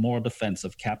gave a moral defense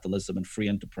of capitalism and free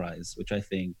enterprise, which I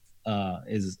think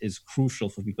is crucial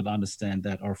for people to understand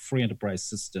that our free enterprise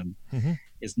system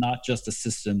is not just a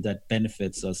system that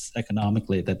benefits us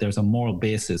economically, that there's a moral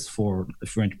basis for the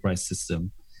free enterprise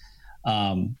system.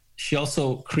 She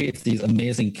also creates these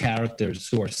amazing characters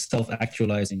who are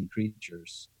self-actualizing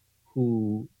creatures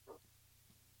who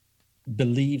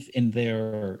believe in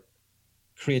their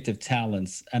creative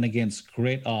talents and against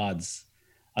great odds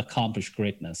accomplish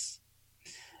greatness.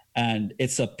 And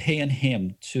it's a paean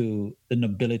hymn to the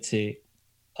nobility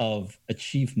of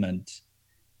achievement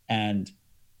and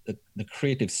the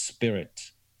creative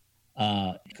spirit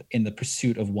in the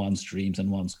pursuit of one's dreams and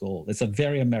one's goal. It's a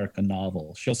very American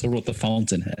novel. She also wrote The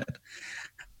Fountainhead.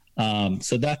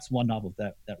 So that's one novel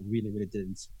that really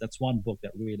did. That's one book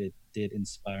that really did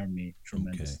inspire me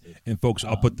tremendously. Okay. And folks,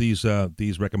 I'll put these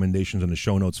recommendations in the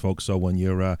show notes, folks. So when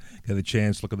you get a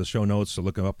chance, look at the show notes, so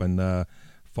look them up and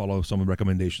follow some of the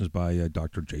recommendations by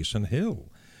Dr. Jason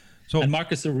Hill. So, and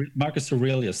Marcus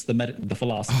Aurelius, the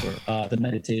philosopher, the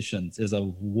Meditations is a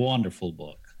wonderful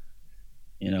book.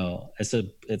 It's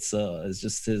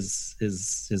just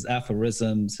his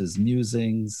aphorisms, his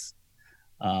musings,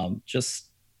 just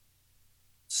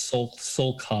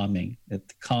soul calming.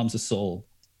 It calms the soul.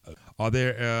 Are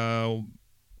there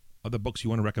other books you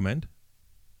want to recommend?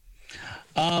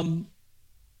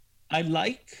 I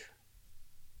like.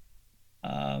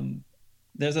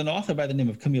 There's an author by the name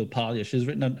of Camille Paglia. She's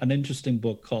written an interesting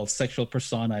book called Sexual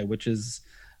Personae, which is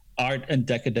art and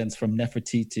decadence from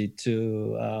Nefertiti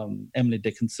to Emily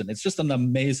Dickinson. It's just an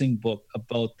amazing book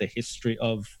about the history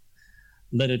of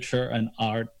literature and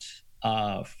art,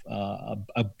 a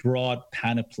broad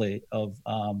panoply of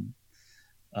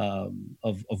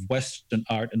Western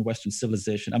art and Western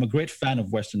civilization. I'm a great fan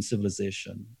of Western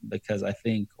civilization because I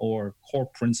think our core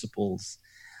principles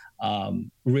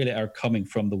really are coming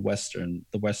from the Western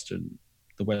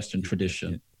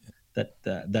tradition that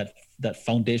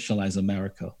foundationalized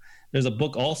America. There's a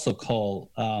book also called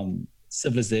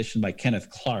Civilization by Kenneth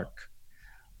Clark,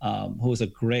 who is a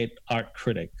great art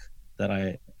critic that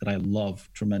I love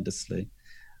tremendously.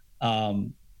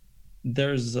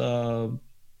 There's so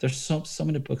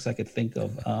many books I could think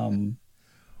of.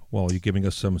 Well, you're giving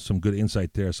us some good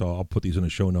insight there, so I'll put these in the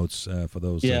show notes for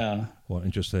those who are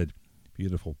interested.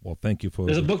 Beautiful. Well, thank you for.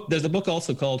 There's a book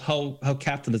also called How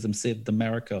Capitalism Saved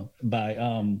America by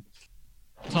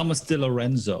Thomas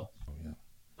DiLorenzo. Oh yeah.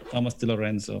 Thomas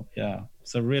DiLorenzo. Yeah,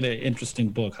 it's a really interesting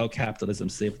book. How Capitalism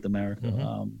Saved America.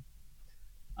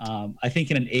 Mm-hmm. I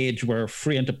think in an age where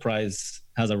free enterprise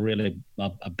has a really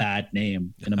a bad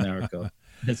name in America,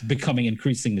 it's becoming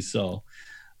increasingly so.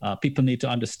 People need to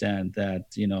understand that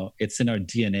it's in our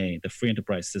DNA. The free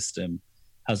enterprise system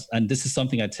has, and this is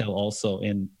something I tell also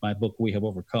in my book We Have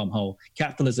Overcome, how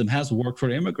capitalism has worked for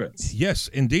immigrants. Yes,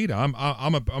 indeed. I'm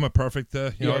a perfect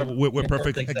we're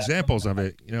perfect examples of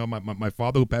it. My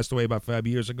father, who passed away about 5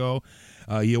 years ago,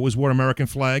 he always wore an American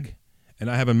flag, and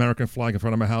I have an American flag in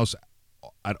front of my house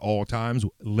at all times,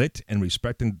 lit and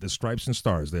respecting the stripes and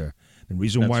stars there. The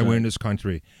reason why we're in this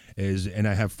country is, and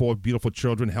I have 4 beautiful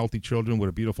children, healthy children with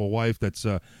a beautiful wife that's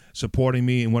supporting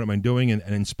me in what I'm doing and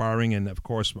inspiring. And of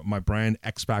course, my brand,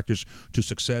 X Factors to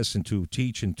Success, and to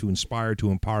teach and to inspire, to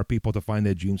empower people to find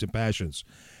their dreams and passions.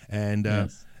 And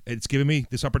it's given me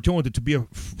this opportunity to be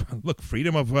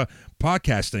freedom of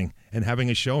podcasting and having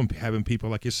a show and having people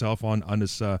like yourself on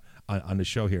this on the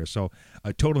show here. So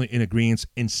totally in agreement,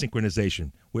 in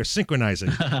synchronization. We're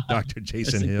synchronizing, Dr.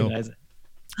 Jason Hill.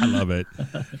 I love it.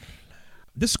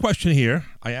 This question here,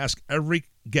 I ask every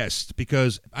guest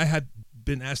because I had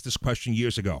been asked this question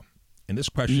years ago. And this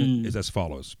question is as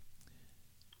follows.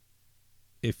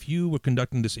 If you were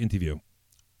conducting this interview,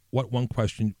 what one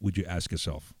question would you ask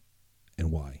yourself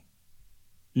and why?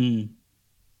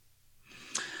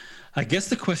 I guess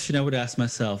the question I would ask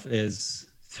myself is,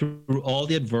 through all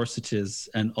the adversities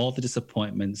and all the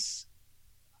disappointments,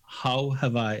 how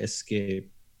have I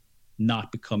escaped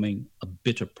not becoming a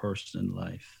bitter person in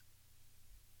life?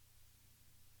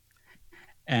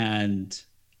 And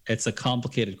it's a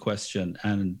complicated question,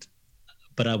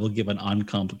 but I will give an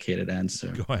uncomplicated answer.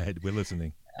 Go ahead, we're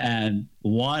listening. And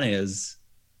one is,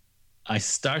 I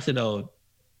started out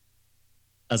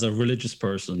as a religious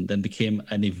person, then became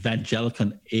an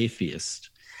evangelical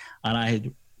atheist, and I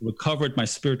had recovered my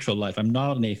spiritual life. I'm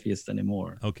not an atheist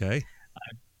anymore. Okay.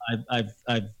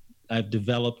 I've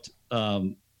developed,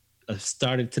 I've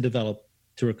started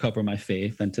to recover my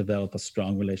faith and develop a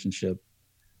strong relationship,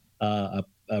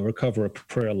 recover a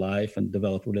prayer life and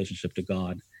develop a relationship to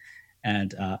God.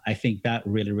 And I think that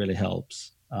really, really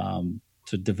helps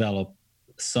to develop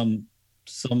some,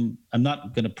 I'm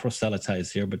not going to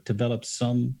proselytize here, but develop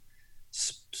some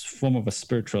form of a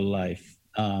spiritual life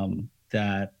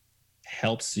that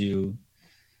helps you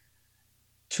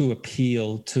to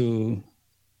appeal to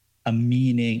a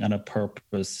meaning and a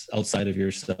purpose outside of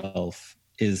yourself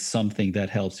is something that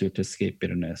helps you to escape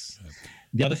bitterness. Okay.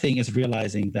 The other thing is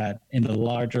realizing that in the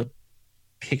larger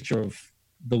picture of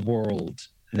the world,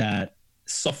 that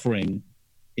suffering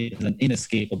is an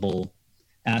inescapable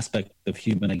aspect of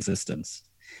human existence,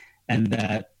 and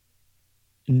that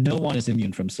no one is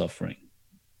immune from suffering.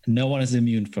 No one is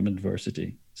immune from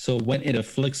adversity. So when it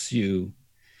afflicts you,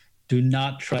 do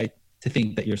not try to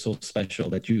think that you're so special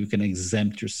that you can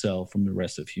exempt yourself from the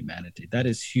rest of humanity. That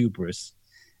is hubris,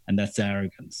 and that's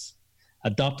arrogance.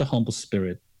 Adopt a humble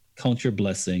spirit, count your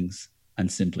blessings,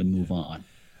 and simply move on.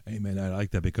 Amen. I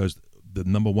like that, because the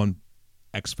number one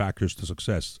X factors to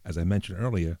success, as I mentioned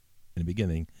earlier in the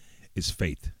beginning, is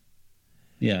faith.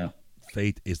 Yeah.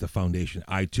 Faith is the foundation.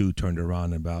 I, too, turned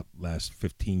around about last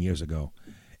 15 years ago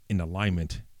in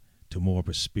alignment to more of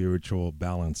a spiritual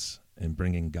balance and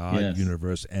bringing God,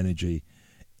 universe, energy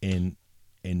in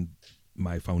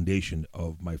my foundation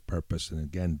of my purpose, and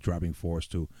again, driving force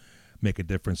to make a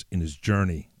difference in this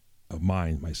journey of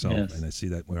mine, myself. Yes. And I see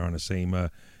that we're on the same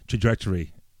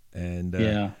trajectory, and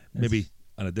maybe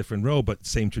on a different road, but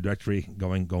same trajectory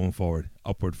going forward,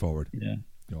 upward forward. Yeah.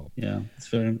 Yeah, it's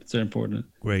very important.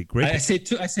 Great. I say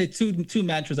two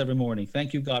mantras every morning.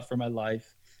 Thank you, God, for my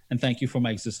life, and thank you for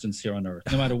my existence here on earth.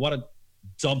 No matter what a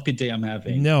dumpy day I'm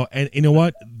having. No, and you know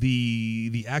what?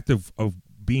 The act of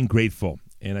being grateful,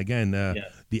 and again,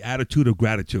 the attitude of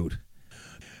gratitude.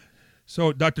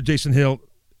 So, Dr. Jason Hill,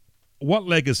 what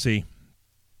legacy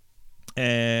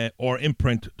or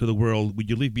imprint to the world would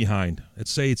you leave behind?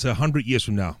 Let's say it's 100 years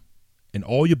from now, and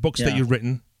all your books that you've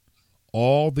written,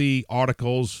 all the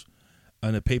articles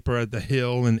and the paper at the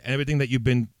Hill and everything that you've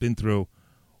been through,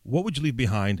 what would you leave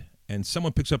behind? And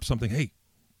someone picks up something, hey,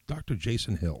 Dr.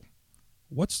 Jason Hill,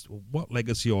 what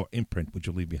legacy or imprint would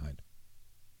you leave behind?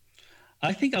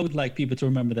 I think I would like people to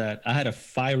remember that I had a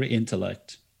fiery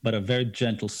intellect, but a very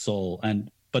gentle soul.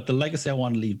 But the legacy I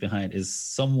want to leave behind is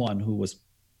someone who was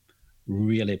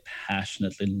really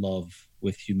passionately in love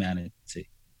with humanity.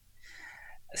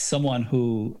 Someone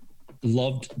who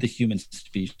loved the human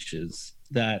species,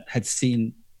 that had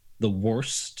seen the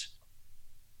worst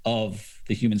of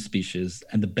the human species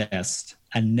and the best,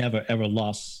 and never ever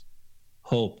lost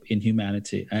hope in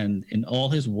humanity. And in all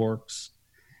his works,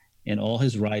 in all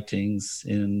his writings,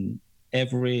 in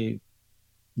every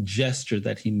gesture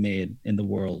that he made in the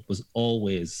world, was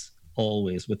always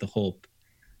with the hope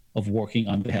of working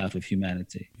on behalf of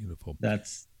humanity. Beautiful.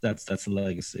 That's a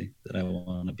legacy that I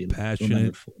want to be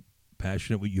remembered for.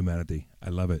 Passionate with humanity. I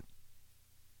love it.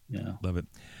 Yeah. Love it.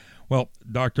 Well,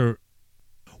 Doctor,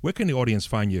 where can the audience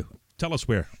find you? Tell us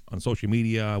where. On social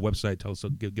media, website, tell us,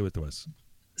 give it to us.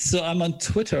 So I'm on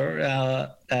Twitter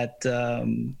at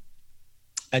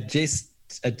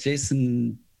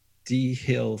Jason D.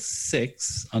 Hill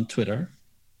 6 on Twitter.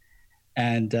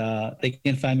 And they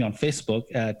can find me on Facebook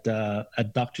at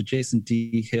Dr. Jason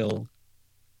D. Hill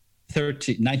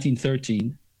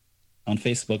 1913. On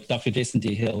Facebook, Dr. Jason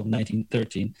D. Hill,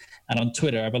 1913. And on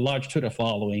Twitter, I have a large Twitter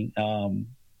following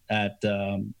at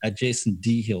Jason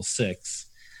D. Hill 6.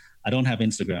 I don't have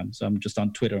Instagram, so I'm just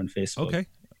on Twitter and Facebook. Okay.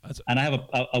 And I have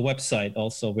a website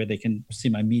also where they can see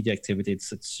my media activity. It's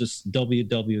just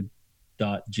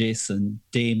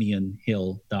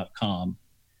www.jasondamienhill.com.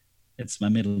 It's my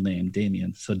middle name,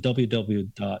 Damien. So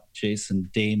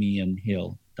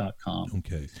www.jasondamienhill.com.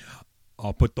 Okay.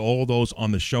 I'll put all those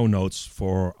on the show notes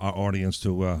for our audience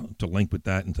to link with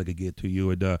that and to get to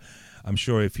you. And I'm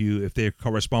sure if they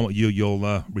correspond with you,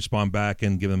 you'll respond back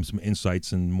and give them some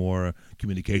insights and more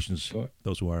communications. Sure.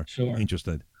 Those who are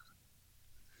interested.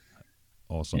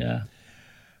 Awesome. Yeah.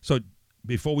 So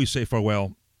before we say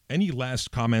farewell, any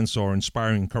last comments or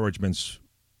inspiring encouragements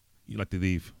you'd like to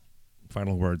leave?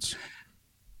 Final words.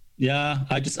 Yeah,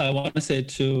 I want to say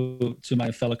to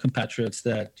my fellow compatriots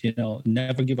that,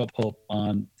 never give up hope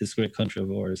on this great country of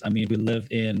ours. I mean, we live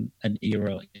in an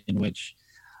era in which,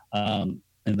 in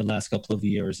the last couple of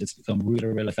years, it's become really,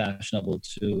 really fashionable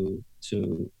to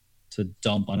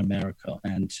dump on America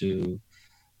and to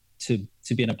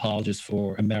be an apologist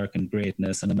for American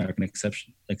greatness and American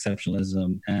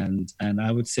exceptionalism. And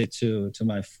I would say to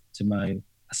my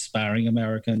aspiring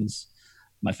Americans,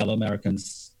 my fellow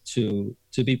Americans, to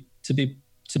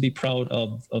be proud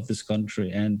of this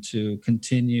country and to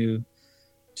continue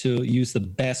to use the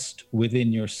best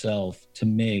within yourself to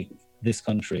make this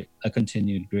country a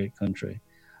continued great country.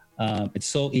 It's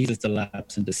so easy to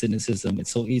lapse into cynicism.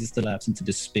 It's so easy to lapse into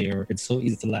despair. It's so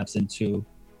easy to lapse into,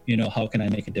 how can I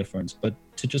make a difference? But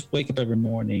to just wake up every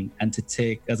morning and to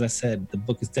take, as I said, the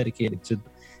book is dedicated to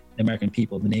the American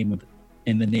people, in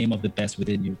the name of the best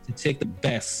within you, to take the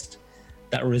best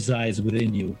that resides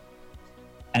within you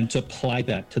and to apply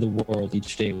that to the world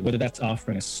each day, whether that's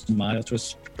offering a smile to a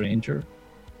stranger,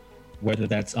 whether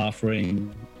that's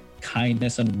offering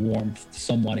kindness and warmth to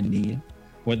someone in need,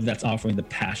 whether that's offering the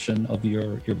passion of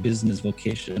your business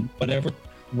vocation,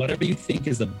 whatever you think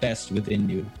is the best within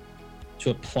you,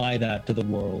 to apply that to the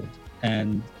world,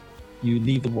 and you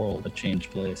leave the world a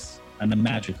changed place and a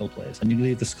magical place, and you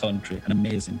leave this country an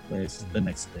amazing place the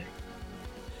next day.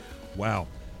 Wow.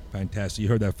 Fantastic. You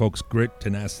heard that, folks. Grit,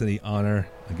 tenacity, honor.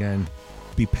 Again,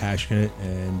 be passionate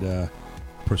and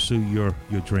pursue your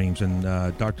dreams. And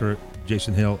Dr.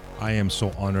 Jason Hill, I am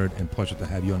so honored and pleasure to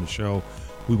have you on the show.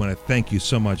 We want to thank you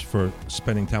so much for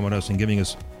spending time with us and giving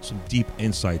us some deep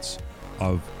insights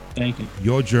of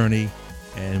your journey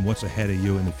and what's ahead of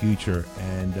you in the future.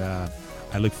 And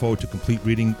I look forward to complete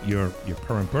reading your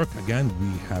current book. Again,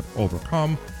 We Have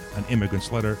Overcome, An Immigrant's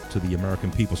Letter to the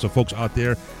American People. So folks out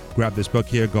there, grab this book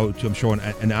here. Go to, I'm sure, on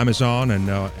Amazon and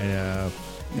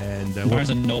Barnes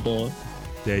and Noble.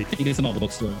 It is in all the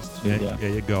bookstores. Yeah. There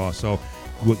you go. So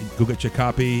go get your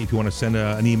copy. If you want to send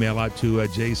an email out to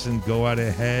Jason, go out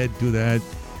ahead, do that,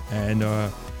 and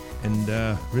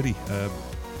really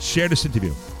share this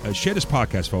interview. Share this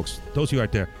podcast, folks. Those of you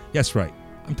out there, yes, right.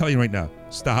 I'm telling you right now.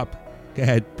 Stop. Go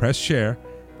ahead. Press share.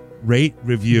 Rate.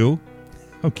 Review.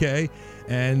 Okay.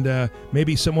 And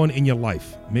maybe someone in your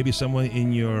life, maybe someone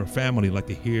in your family like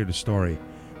to hear the story.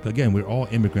 But again, we're all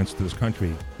immigrants to this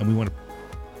country, and we want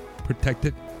to protect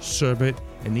it, serve it,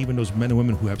 and even those men and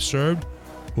women who have served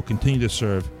will continue to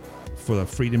serve for the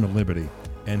freedom and liberty,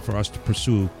 and for us to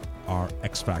pursue our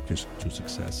X factors to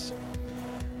success.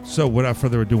 So without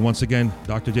further ado, once again,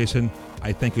 Dr. Jason,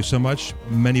 I thank you so much.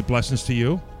 Many blessings to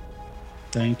you.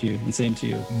 Thank you, and same to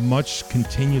you. Much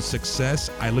continued success.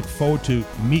 I look forward to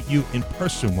meet you in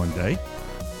person one day.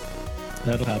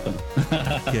 That'll happen.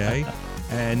 Okay,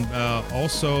 and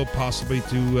also possibly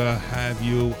to have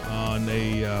you on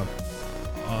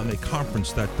a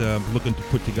conference that looking to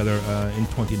put together in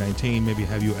 2019. Maybe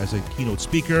have you as a keynote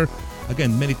speaker.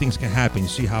 Again, many things can happen. You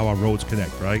see how our roads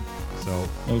connect, right? So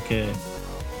okay.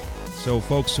 So,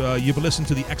 folks, you've been listening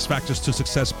to the X Factors to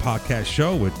Success podcast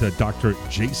show with Dr.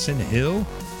 Jason Hill.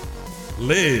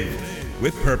 Live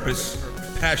with purpose,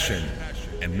 passion,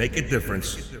 and make a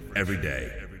difference every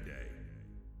day.